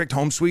your perfect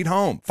home sweet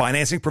home.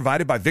 Financing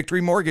provided by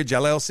Victory Mortgage,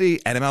 LLC,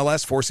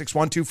 NMLS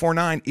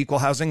 461249, Equal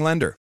Housing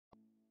Lender.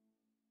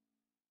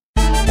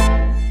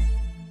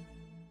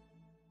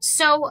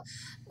 So,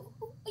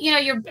 you know,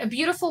 you're a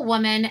beautiful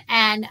woman,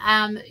 and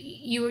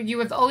you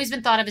have always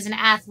been thought of as an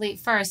athlete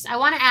first. I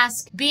want to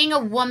ask, being a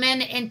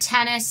woman in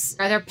tennis,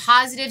 are there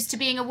positives to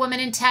being a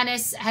woman in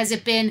tennis? Has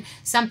it been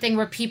something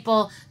where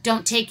people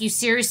don't take you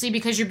seriously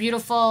because you're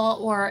beautiful,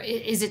 or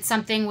is it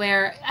something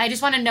where I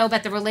just want to know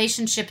about the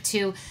relationship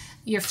to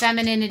your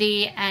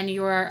femininity and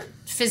your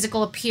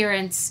physical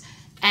appearance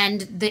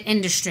and the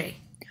industry?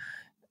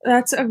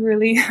 That's a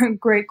really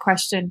great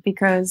question,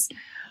 because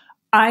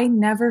I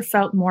never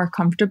felt more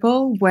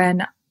comfortable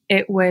when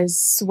it was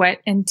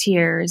sweat and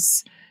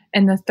tears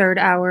in the third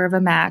hour of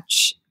a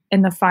match,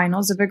 in the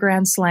finals of a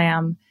Grand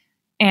Slam.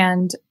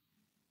 And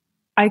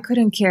I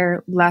couldn't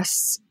care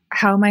less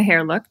how my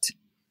hair looked,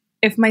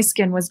 if my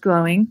skin was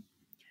glowing,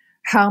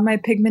 how my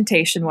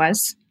pigmentation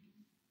was.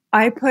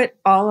 I put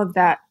all of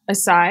that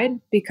aside,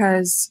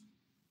 because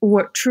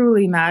what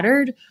truly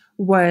mattered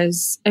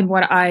was, and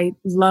what I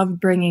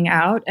loved bringing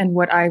out, and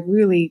what I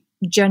really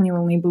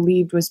genuinely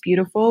believed was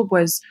beautiful,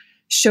 was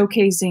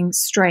showcasing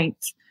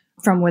strength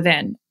from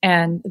within.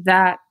 And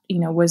that, you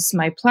know, was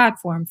my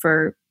platform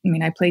for,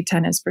 I played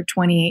tennis for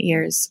 28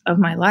 years of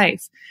my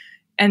life.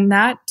 And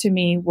that to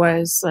me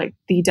was like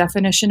the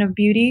definition of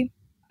beauty.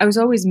 I was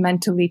always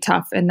mentally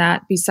tough, and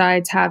that,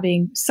 besides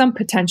having some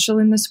potential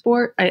in the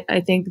sport,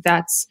 I think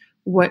that's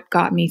what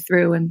got me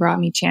through and brought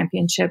me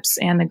championships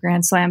and the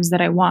Grand Slams that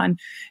I won.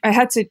 I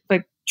had to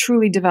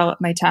truly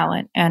develop my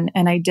talent, and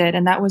I did.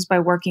 And that was by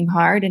working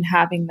hard and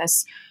having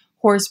this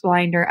horse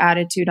blinder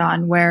attitude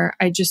on, where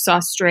I just saw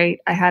straight.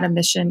 I had a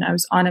mission. I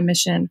was on a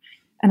mission,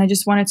 and I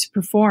just wanted to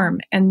perform.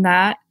 And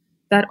I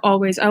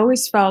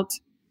always felt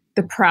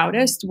the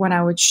proudest when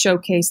I would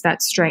showcase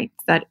that strength,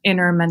 that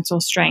inner mental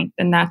strength.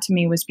 And that to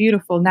me was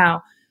beautiful.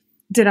 Now,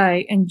 did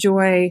I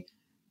enjoy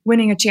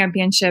winning a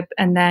championship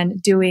and then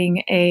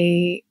doing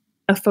a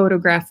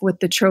photograph with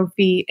the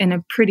trophy in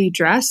a pretty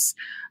dress?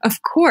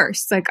 Of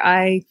course. Like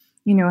I,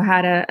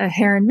 had a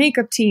hair and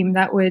makeup team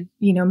that would,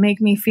 make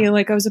me feel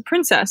like I was a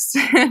princess.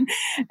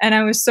 And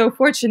I was so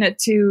fortunate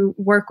to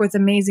work with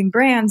amazing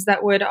brands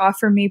that would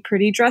offer me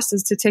pretty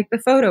dresses to take the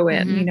photo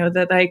in,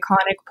 the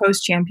iconic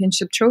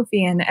post-championship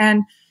trophy in.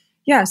 And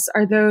yes,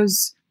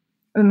 there's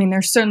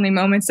certainly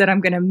moments that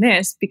I'm going to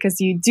miss, because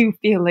you do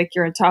feel like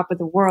you're on top of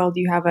the world.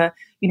 You have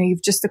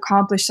you've just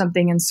accomplished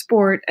something in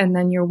sport, and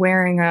then you're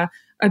wearing a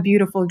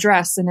beautiful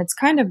dress. And it's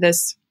kind of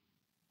this,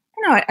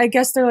 I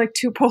guess they're like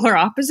two polar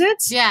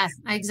opposites. Yeah,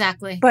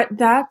 exactly. But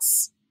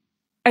that's,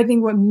 I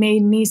think, what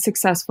made me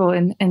successful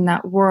in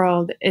that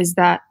world is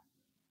that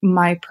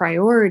my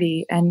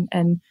priority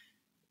and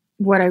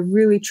what I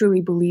really truly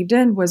believed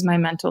in was my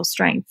mental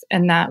strength.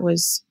 And that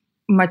was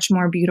much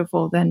more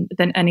beautiful than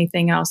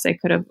anything else I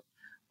could have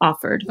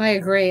offered. I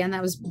agree. And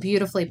that was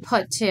beautifully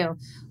put too.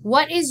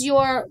 What is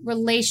your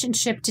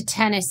relationship to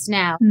tennis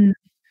now?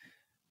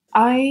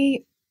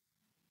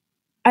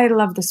 I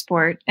love the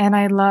sport and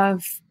I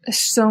love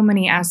so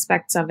many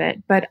aspects of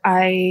it, but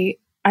I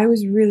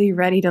was really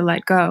ready to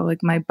let go. Like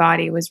my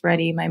body was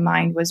ready, my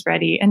mind was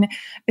ready. And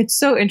it's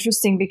so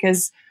interesting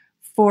because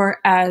for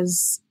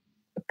as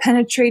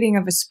penetrating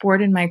of a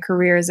sport in my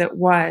career as it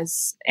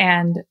was,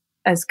 and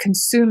as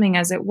consuming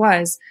as it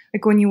was,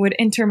 like when you would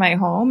enter my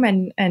home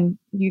and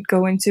you'd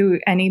go into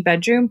any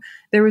bedroom,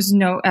 there was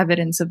no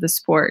evidence of the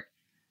sport.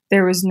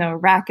 There was no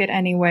racket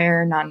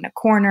anywhere, not in a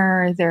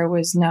corner. There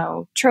was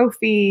no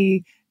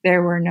trophy.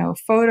 There were no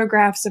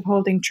photographs of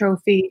holding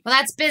trophy. Well,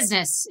 that's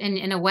business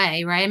in a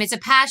way, right? I mean, it's a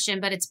passion,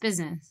 but it's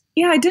business.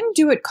 Yeah, I didn't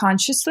do it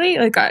consciously,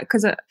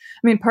 because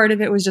part of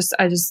it was just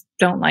I just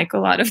don't like a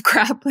lot of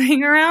crap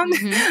laying around.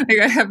 Mm-hmm. Like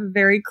I have a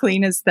very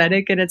clean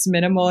aesthetic and it's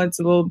minimal. It's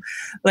a little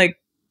like,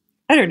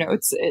 I don't know.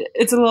 It's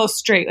a little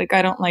straight. Like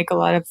I don't like a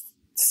lot of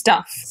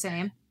stuff.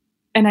 Same.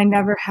 And I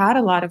never had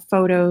a lot of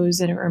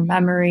photos or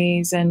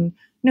memories, and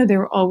they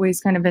were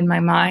always kind of in my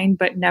mind,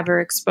 but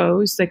never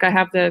exposed. Like I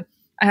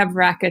have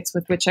rackets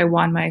with which I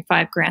won my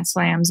 5 Grand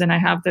Slams, and I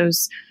have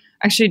those.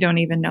 Actually, don't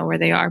even know where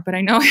they are, but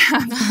I know I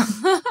have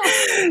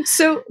them.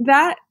 So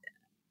that,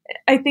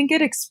 I think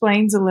it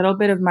explains a little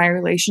bit of my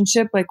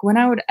relationship. Like when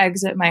I would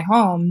exit my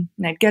home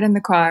and I'd get in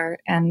the car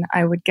and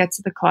I would get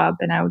to the club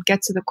and I would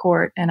get to the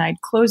court and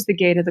I'd close the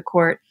gate of the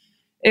court,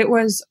 it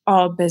was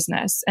all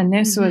business. And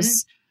this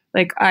was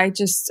like, I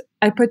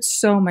put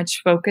so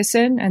much focus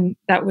in, and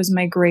that was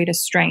my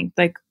greatest strength.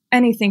 Like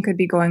anything could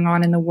be going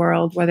on in the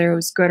world, whether it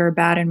was good or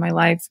bad in my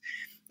life.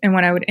 And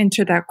when I would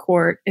enter that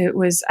court, it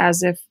was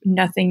as if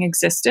nothing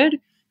existed,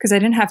 because I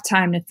didn't have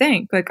time to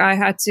think. Like I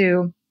had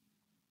to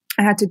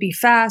be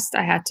fast.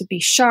 I had to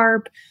be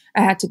sharp.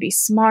 I had to be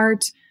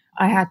smart.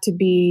 I had to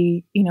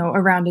be,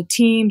 around a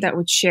team that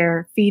would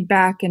share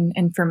feedback and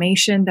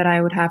information that I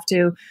would have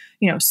to,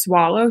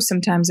 swallow.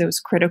 Sometimes it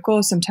was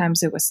critical.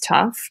 Sometimes it was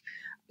tough.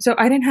 So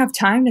I didn't have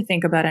time to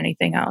think about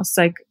anything else.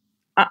 Like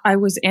I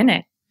was in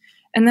it.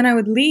 And then I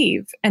would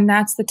leave. And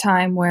that's the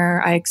time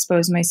where I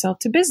exposed myself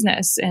to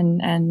business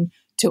and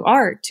to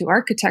art, to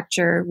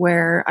architecture,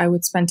 where I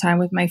would spend time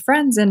with my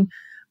friends. And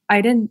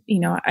I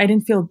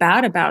didn't feel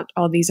bad about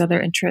all these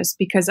other interests,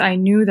 because I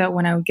knew that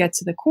when I would get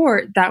to the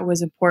court, that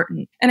was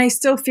important. And I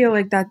still feel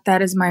like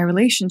that is my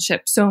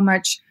relationship so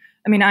much.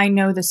 I mean, I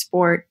know the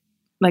sport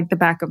like the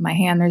back of my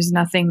hand. There's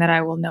nothing that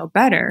I will know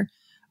better,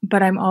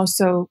 but I'm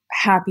also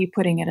happy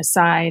putting it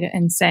aside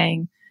and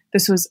saying,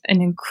 this was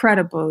an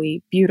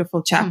incredibly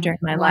beautiful chapter in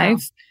my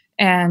life.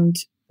 And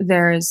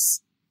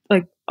there's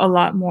like a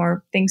lot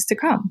more things to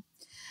come.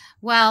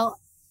 Well,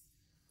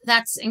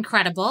 that's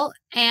incredible.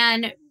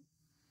 And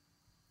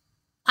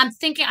I'm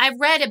thinking, I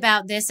read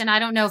about this, and I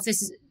don't know if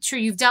this is true.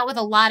 You've dealt with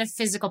a lot of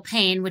physical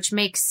pain, which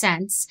makes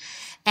sense.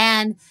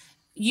 And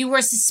you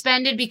were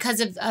suspended because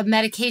of a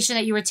medication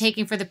that you were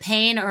taking for the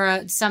pain,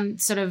 or some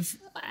sort of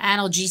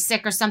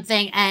analgesic or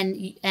something.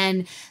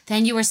 And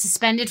then you were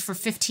suspended for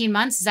 15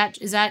 months.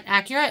 Is that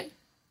accurate?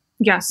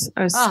 Yes.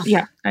 I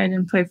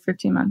didn't play for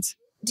 15 months.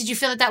 Did you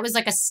feel that was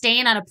like a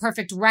stain on a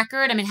perfect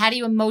record? I mean, how do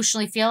you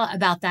emotionally feel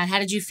about that? How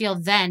did you feel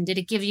then? Did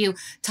it give you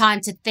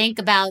time to think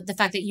about the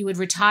fact that you would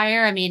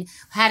retire? I mean,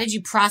 how did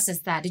you process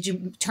that? Did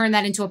you turn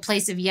that into a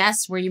place of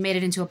yes, where you made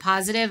it into a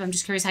positive? I'm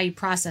just curious how you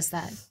process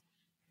that.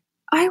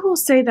 I will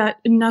say that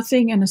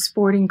nothing in a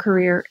sporting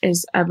career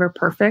is ever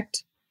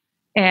perfect.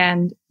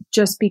 And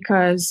just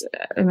because,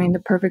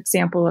 the perfect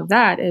example of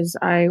that is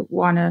I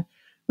won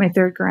my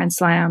 3rd Grand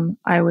Slam.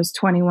 I was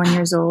 21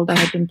 years old. I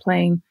had been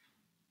playing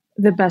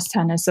the best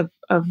tennis of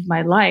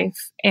my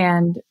life.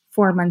 And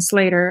 4 months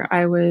later,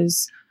 I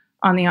was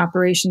on the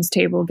operations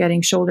table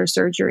getting shoulder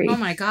surgery. Oh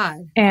my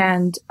God.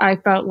 And I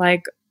felt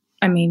like,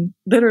 I mean,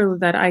 literally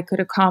that I could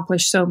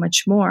accomplish so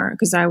much more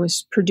because I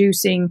was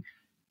producing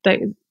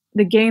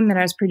the game that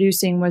I was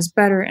producing was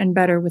better and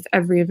better with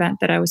every event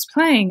that I was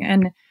playing.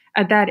 And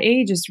at that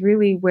age is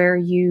really where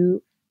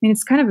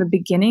it's kind of a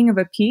beginning of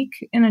a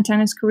peak in a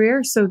tennis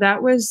career. So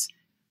that was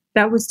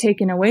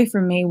taken away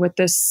from me with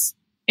this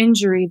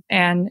injury.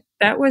 And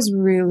that was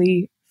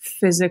really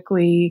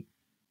physically,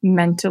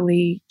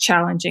 mentally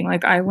challenging.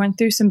 Like I went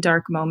through some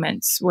dark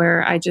moments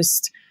where I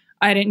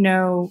didn't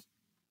know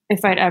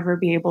if I'd ever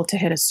be able to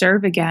hit a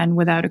serve again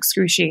without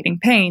excruciating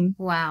pain.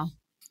 Wow.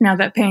 Now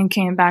that pain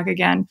came back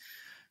again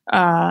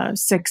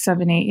 6,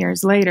 7, 8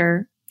 years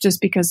later,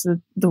 just because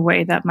of the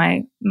way that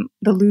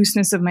the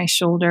looseness of my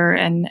shoulder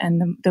and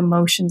the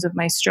motions of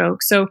my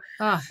stroke. So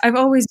I've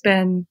always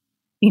been,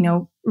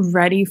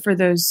 ready for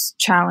those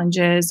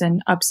challenges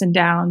and ups and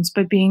downs,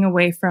 but being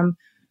away from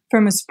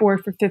a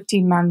sport for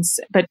 15 months,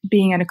 but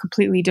being at a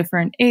completely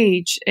different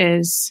age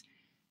is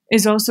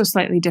also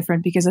slightly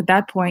different because at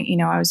that point,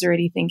 I was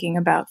already thinking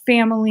about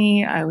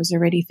family. I was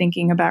already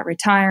thinking about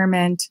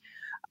retirement.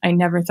 I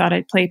never thought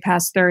I'd play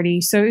past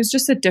 30. So it was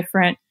just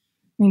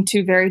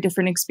two very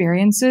different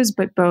experiences,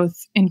 but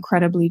both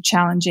incredibly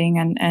challenging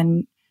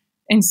and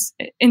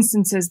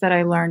instances that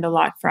I learned a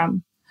lot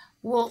from.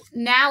 Well,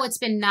 now it's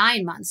been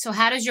 9 months. So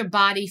how does your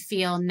body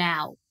feel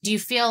now? Do you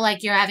feel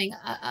like you're having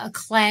a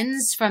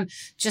cleanse from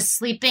just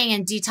sleeping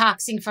and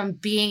detoxing from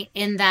being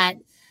in that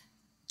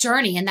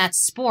journey, in that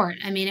sport?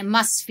 I mean, it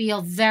must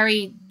feel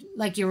very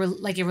like you're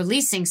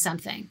releasing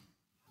something.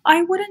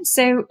 I wouldn't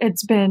say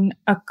it's been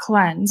a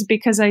cleanse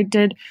because I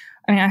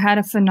had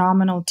a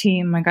phenomenal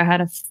team. Like I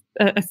had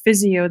a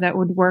physio that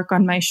would work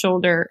on my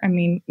shoulder. I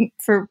mean,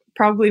 for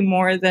probably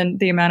more than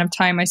the amount of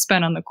time I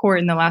spent on the court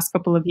in the last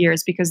couple of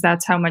years, because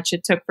that's how much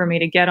it took for me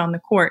to get on the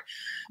court.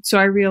 So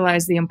I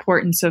realized the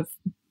importance of,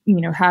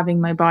 having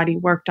my body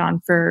worked on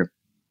for,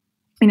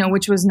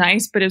 which was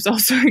nice, but it was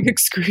also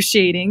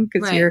excruciating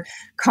because You're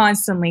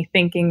constantly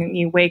thinking,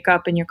 you wake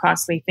up and you're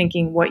constantly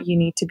thinking what you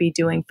need to be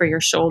doing for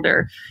your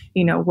shoulder,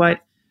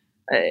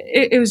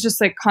 it was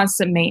just like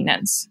constant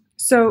maintenance.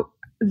 So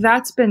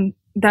that's been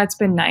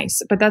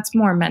nice, but that's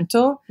more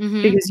mental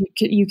because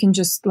you can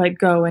just let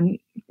go and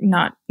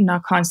not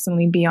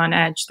constantly be on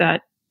edge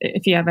that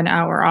if you have an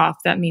hour off,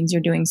 that means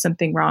you're doing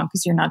something wrong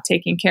because you're not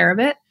taking care of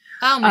it.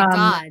 Oh my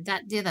God.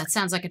 That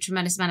sounds like a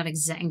tremendous amount of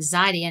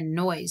anxiety and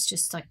noise.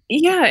 Just like,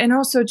 yeah. And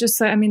also just,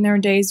 there are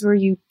days where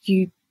you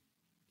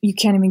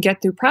can't even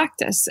get through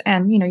practice.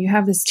 And, you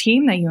have this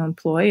team that you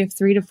employ of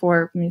 3 to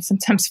 4,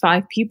 sometimes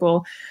 5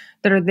 people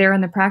that are there in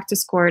the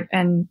practice court.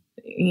 And,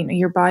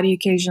 your body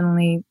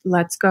occasionally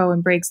lets go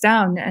and breaks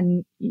down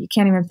and you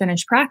can't even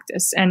finish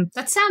practice. And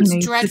that sounds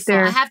dreadful.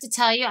 I have to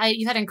tell you,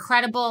 you had an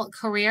incredible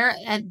career,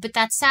 but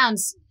that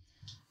sounds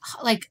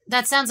like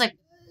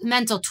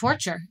mental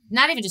torture,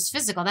 not even just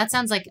physical. That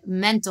sounds like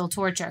mental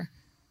torture.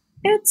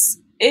 It's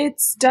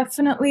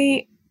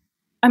definitely,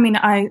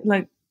 I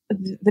like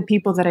the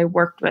people that I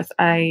worked with.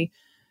 I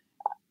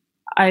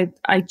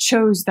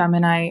chose them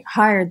and I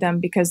hired them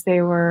because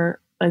they were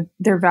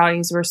their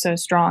values were so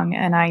strong.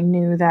 And I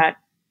knew that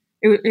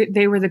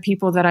they were the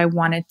people that I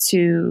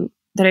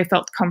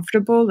felt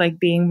comfortable, like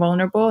being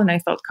vulnerable. And I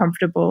felt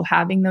comfortable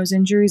having those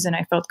injuries and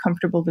I felt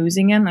comfortable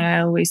losing them. And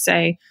I always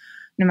say,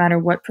 no matter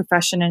what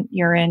profession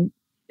you're in,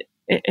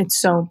 it's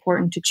so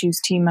important to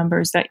choose team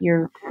members that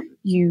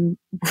you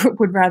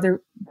would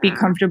rather be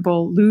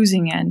comfortable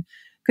losing in,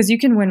 because you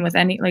can win with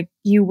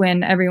you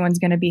win, everyone's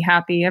going to be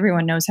happy.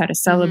 Everyone knows how to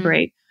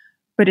celebrate,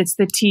 but it's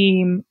the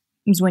team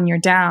when you're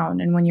down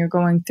and when you're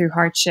going through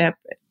hardship,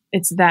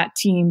 it's that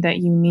team that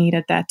you need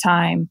at that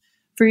time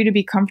for you to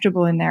be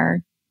comfortable in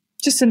their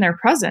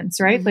presence,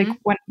 right? Like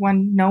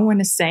when no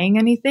one is saying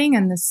anything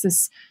and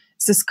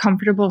this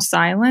comfortable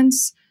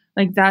silence,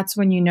 like that's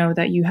when you know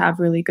that you have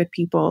really good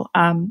people.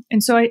 And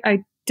so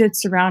I did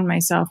surround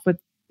myself with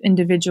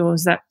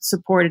individuals that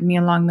supported me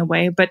along the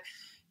way, but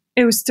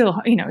it was still,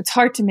 it's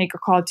hard to make a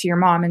call to your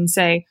mom and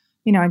say,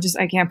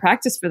 I can't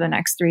practice for the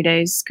next 3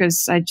 days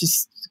because I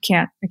just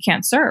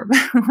can't serve.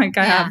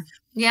 I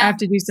have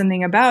to do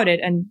something about it.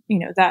 And,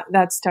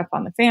 that's tough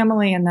on the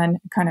family, and then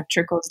it kind of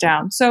trickles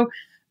down. So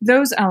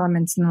those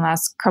elements in the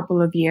last couple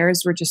of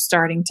years were just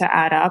starting to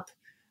add up.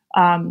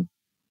 And,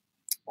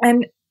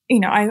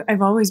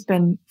 I've always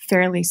been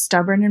fairly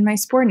stubborn in my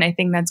sport, and I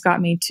think that's got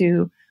me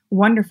to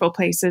wonderful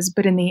places.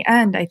 But in the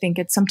end, I think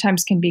it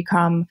sometimes can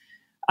become,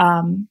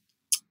 a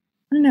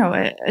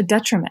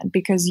detriment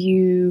because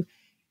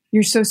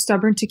you're so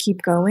stubborn to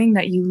keep going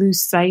that you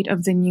lose sight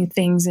of the new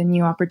things and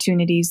new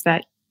opportunities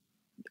that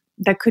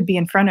could be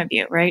in front of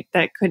you, right?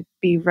 That could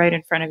be right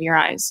in front of your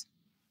eyes.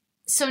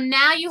 So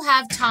now you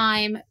have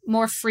time,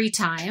 more free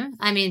time,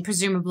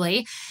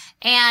 presumably.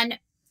 And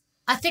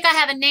I think I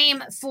have a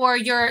name for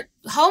your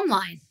home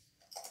line.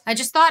 I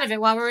just thought of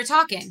it while we were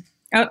talking.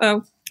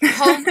 Uh-oh.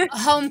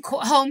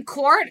 Home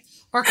court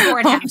or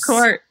courthouse? Home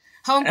court.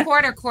 Home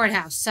court or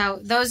courthouse. So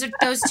those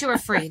 2 are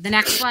free. The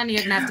next one you're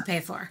going to have to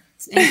pay for.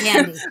 And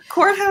candy.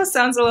 Courthouse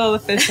sounds a little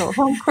official.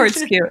 Home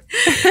court's cute.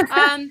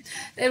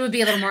 It would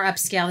be a little more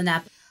upscale than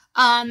that.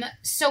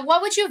 So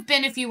what would you have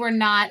been if you were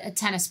not a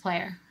tennis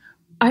player?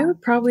 I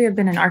would probably have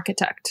been an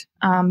architect,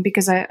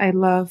 because I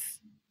love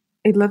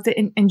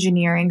the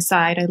engineering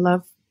side. I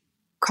love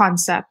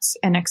concepts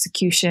and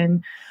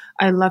execution.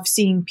 I love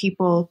seeing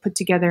people put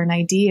together an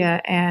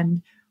idea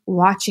and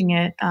watching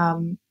it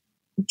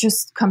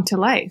just come to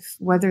life,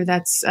 whether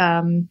that's,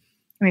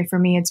 for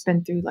me, it's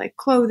been through like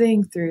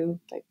clothing, through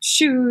like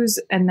shoes.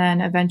 And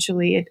then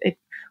eventually it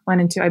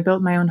went into, I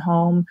built my own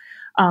home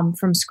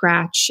from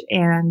scratch.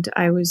 And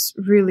I was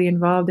really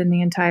involved in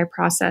the entire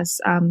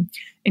process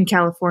in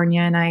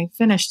California, and I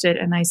finished it.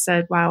 And I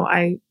said, wow,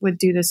 I would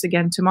do this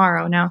again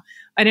tomorrow. Now,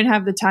 I didn't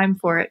have the time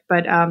for it,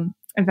 but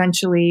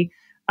eventually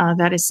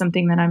that is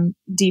something that I'm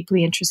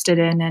deeply interested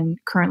in, and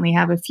currently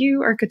have a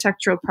few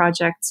architectural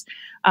projects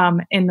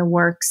in the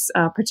works,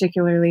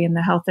 particularly in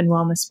the health and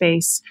wellness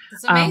space.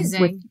 That's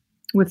amazing.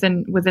 With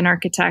an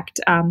architect,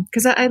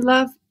 because I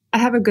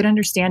have a good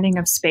understanding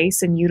of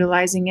space and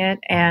utilizing it,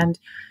 and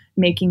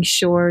making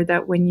sure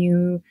that when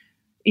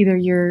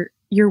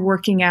you're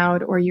working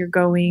out or you're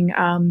going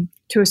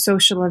to a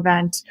social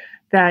event,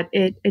 that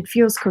it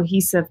feels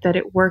cohesive, that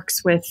it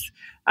works with,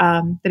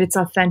 that it's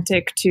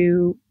authentic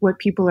to what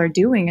people are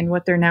doing and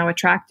what they're now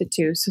attracted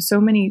to.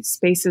 So many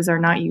spaces are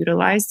not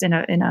utilized in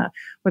a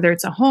whether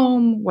it's a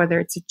home, whether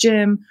it's a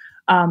gym.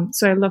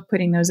 So I love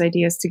putting those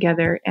ideas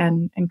together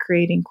and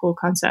creating cool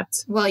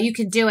concepts. Well, you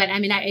could do it. I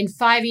mean, in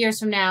 5 years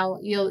from now,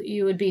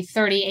 you would be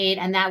 38.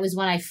 And that was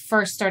when I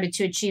first started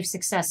to achieve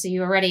success. So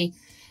you're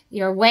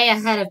way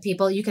ahead of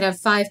people. You could have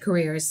 5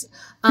 careers.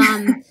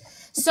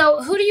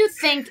 So who do you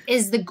think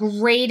is the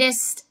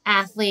greatest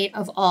athlete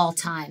of all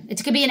time?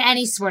 It could be in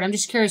any sport. I'm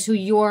just curious who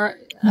your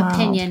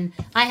opinion.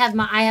 I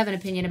have an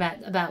opinion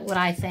about what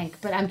I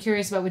think, but I'm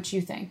curious about what you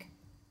think.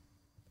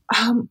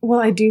 Well,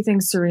 I do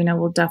think Serena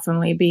will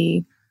definitely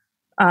be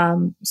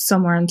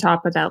somewhere on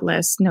top of that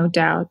list, no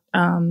doubt.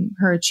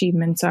 Her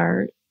achievements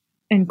are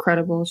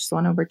incredible. She's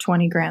won over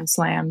 20 Grand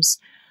Slams,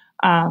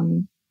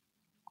 and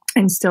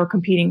still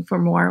competing for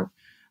more.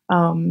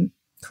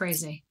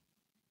 Crazy.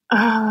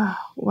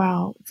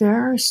 Wow.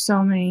 There are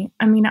so many.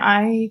 I mean,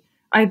 I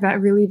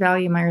really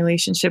value my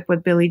relationship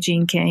with Billie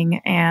Jean King,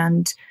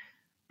 and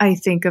I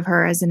think of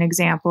her as an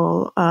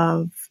example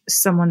of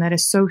someone that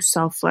is so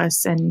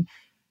selfless and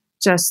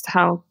just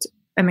helped.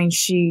 I mean,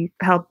 she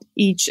helped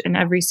each and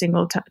every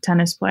single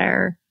tennis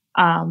player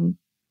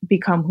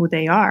become who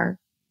they are,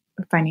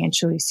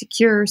 financially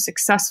secure,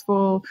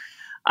 successful.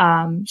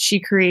 She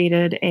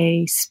created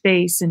a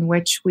space in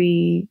which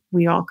we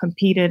all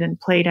competed and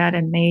played at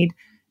and made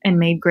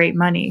great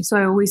money. So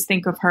I always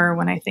think of her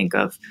when I think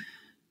of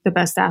the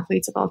best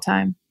athletes of all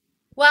time.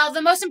 Well,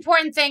 the most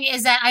important thing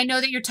is that I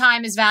know that your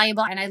time is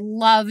valuable, and I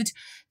loved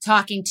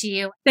talking to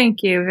you.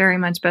 Thank you very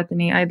much,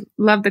 Bethany. I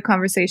love the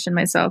conversation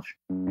myself.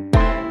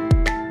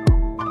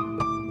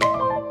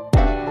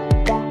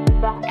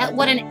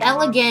 What an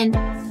elegant,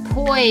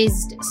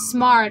 poised,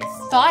 smart,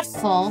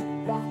 thoughtful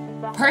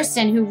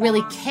person who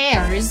really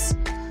cares,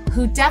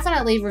 who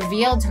definitely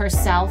revealed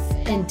herself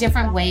in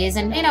different ways.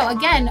 And,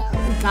 again,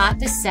 got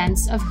the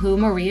sense of who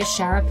Maria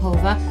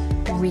Sharapova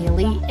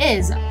really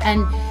is.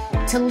 And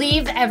to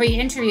leave every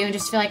interview and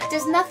just feel like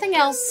there's nothing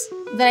else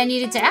that I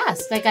needed to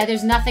ask. Like,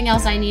 there's nothing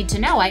else I need to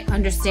know. I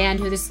understand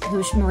who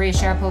Maria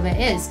Sharapova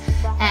is.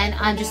 And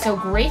I'm just so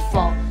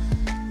grateful.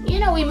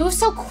 We move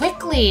so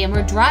quickly, and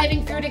we're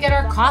driving through to get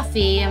our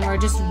coffee, and we're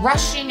just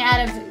rushing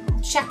out of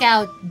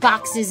checkout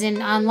boxes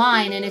and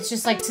online. And it's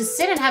just like to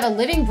sit and have a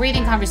living,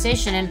 breathing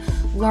conversation and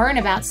learn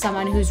about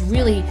someone who's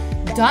really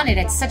done it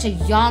at such a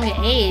young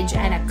age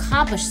and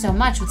accomplished so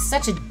much with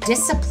such a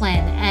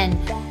discipline and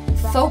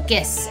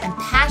focus and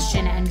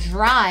passion and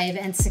drive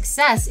and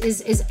success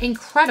is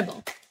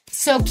incredible.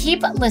 So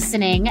keep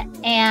listening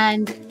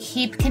and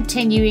keep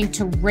continuing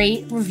to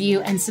rate, review,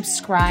 and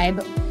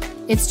subscribe.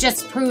 It's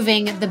just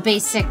proving the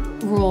basic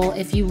rule.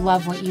 If you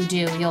love what you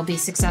do, you'll be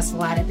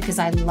successful at it, because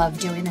I love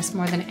doing this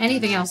more than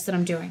anything else that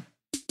I'm doing.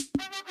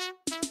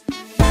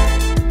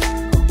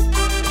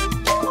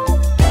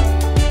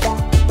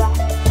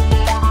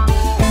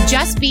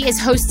 Just Be is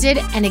hosted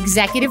and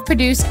executive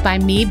produced by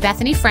me,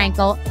 Bethany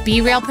Frankel,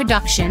 Be Real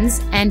Productions,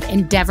 and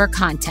Endeavor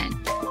Content.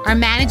 Our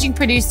managing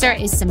producer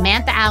is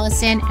Samantha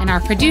Allison, and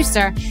our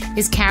producer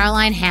is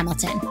Caroline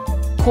Hamilton.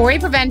 Corey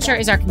Preventure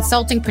is our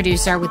consulting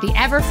producer, with the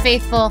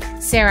ever-faithful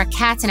Sarah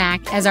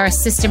Katanak as our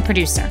assistant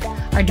producer.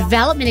 Our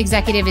development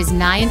executive is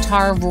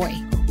Nayantara Roy.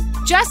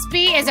 Just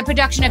Be is a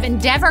production of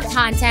Endeavor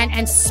Content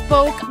and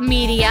Spoke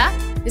Media.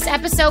 This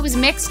episode was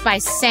mixed by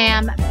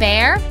Sam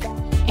Baer.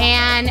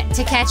 And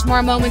to catch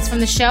more moments from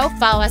the show,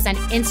 follow us on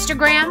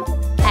Instagram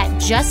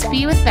at Just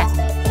Be with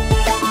Bethany.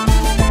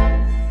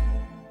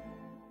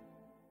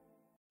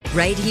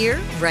 Right here,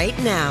 right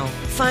now.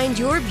 Find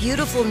your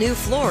beautiful new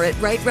floor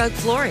at Right Rug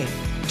Flooring.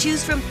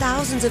 Choose from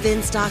thousands of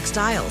in-stock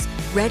styles,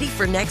 ready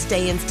for next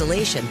day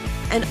installation,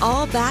 and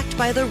all backed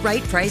by the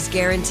right price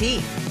guarantee.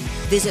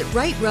 Visit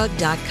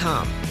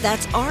rightrug.com.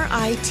 That's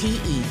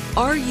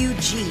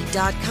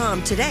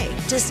RITERUG.com today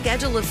to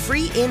schedule a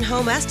free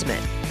in-home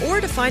estimate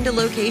or to find a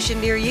location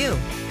near you.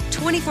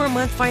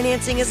 24-month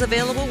financing is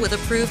available with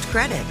approved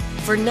credit.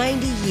 For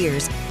 90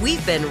 years,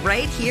 we've been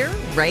right here,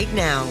 right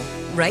now.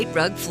 Right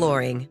Rug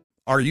Flooring.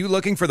 Are you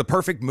looking for the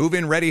perfect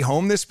move-in ready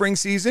home this spring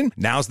season?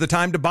 Now's the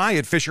time to buy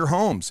at Fisher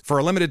Homes. For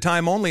a limited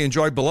time only,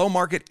 enjoy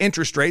below-market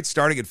interest rates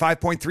starting at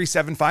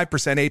 5.375%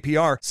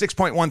 APR,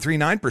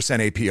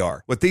 6.139%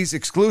 APR. With these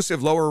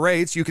exclusive lower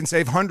rates, you can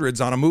save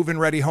hundreds on a move-in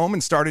ready home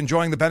and start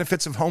enjoying the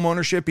benefits of home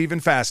ownership even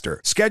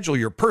faster. Schedule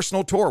your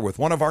personal tour with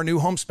one of our new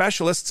home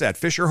specialists at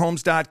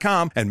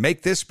FisherHomes.com and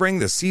make this spring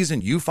the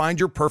season you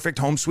find your perfect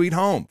home sweet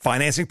home.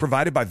 Financing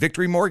provided by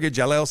Victory Mortgage,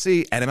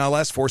 LLC,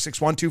 NMLS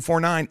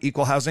 461249,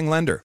 Equal Housing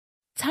Lender.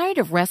 Tired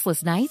of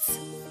restless nights?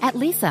 At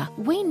Leesa,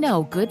 we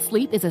know good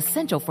sleep is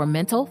essential for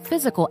mental,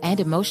 physical, and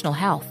emotional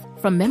health.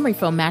 From memory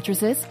foam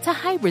mattresses to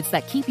hybrids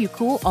that keep you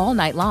cool all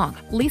night long,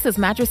 Leesa's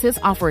mattresses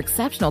offer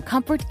exceptional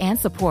comfort and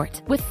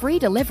support with free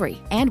delivery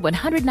and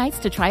 100 nights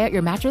to try out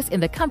your mattress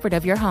in the comfort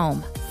of your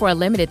home. For a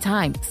limited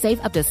time,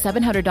 save up to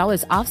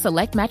 $700 off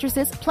select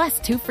mattresses plus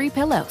 2 free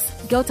pillows.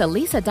 Go to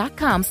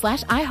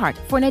leesa.com/iHeart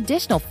for an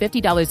additional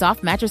 $50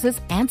 off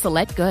mattresses and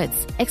select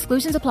goods.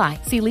 Exclusions apply.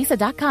 See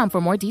leesa.com for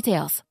more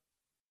details.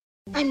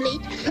 I'm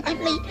late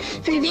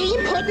for a very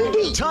important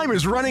date. Time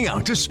is running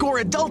out to score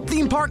adult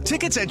theme park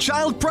tickets at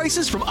child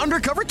prices from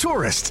Undercover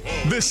Tourist.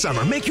 This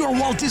summer, make your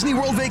Walt Disney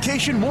World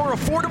vacation more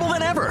affordable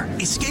than ever.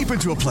 Escape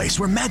into a place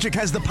where magic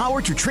has the power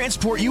to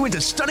transport you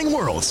into stunning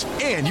worlds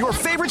and your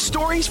favorite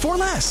stories for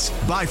less.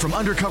 Buy from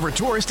Undercover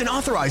Tourist, an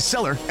authorized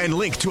seller, and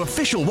link to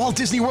official Walt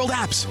Disney World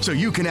apps so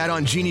you can add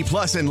on Genie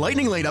Plus and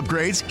Lightning Lane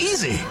upgrades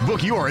easy.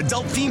 Book your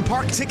adult theme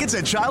park tickets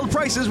at child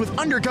prices with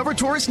Undercover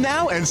Tourist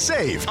now and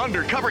save.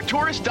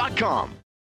 UndercoverTourist.com.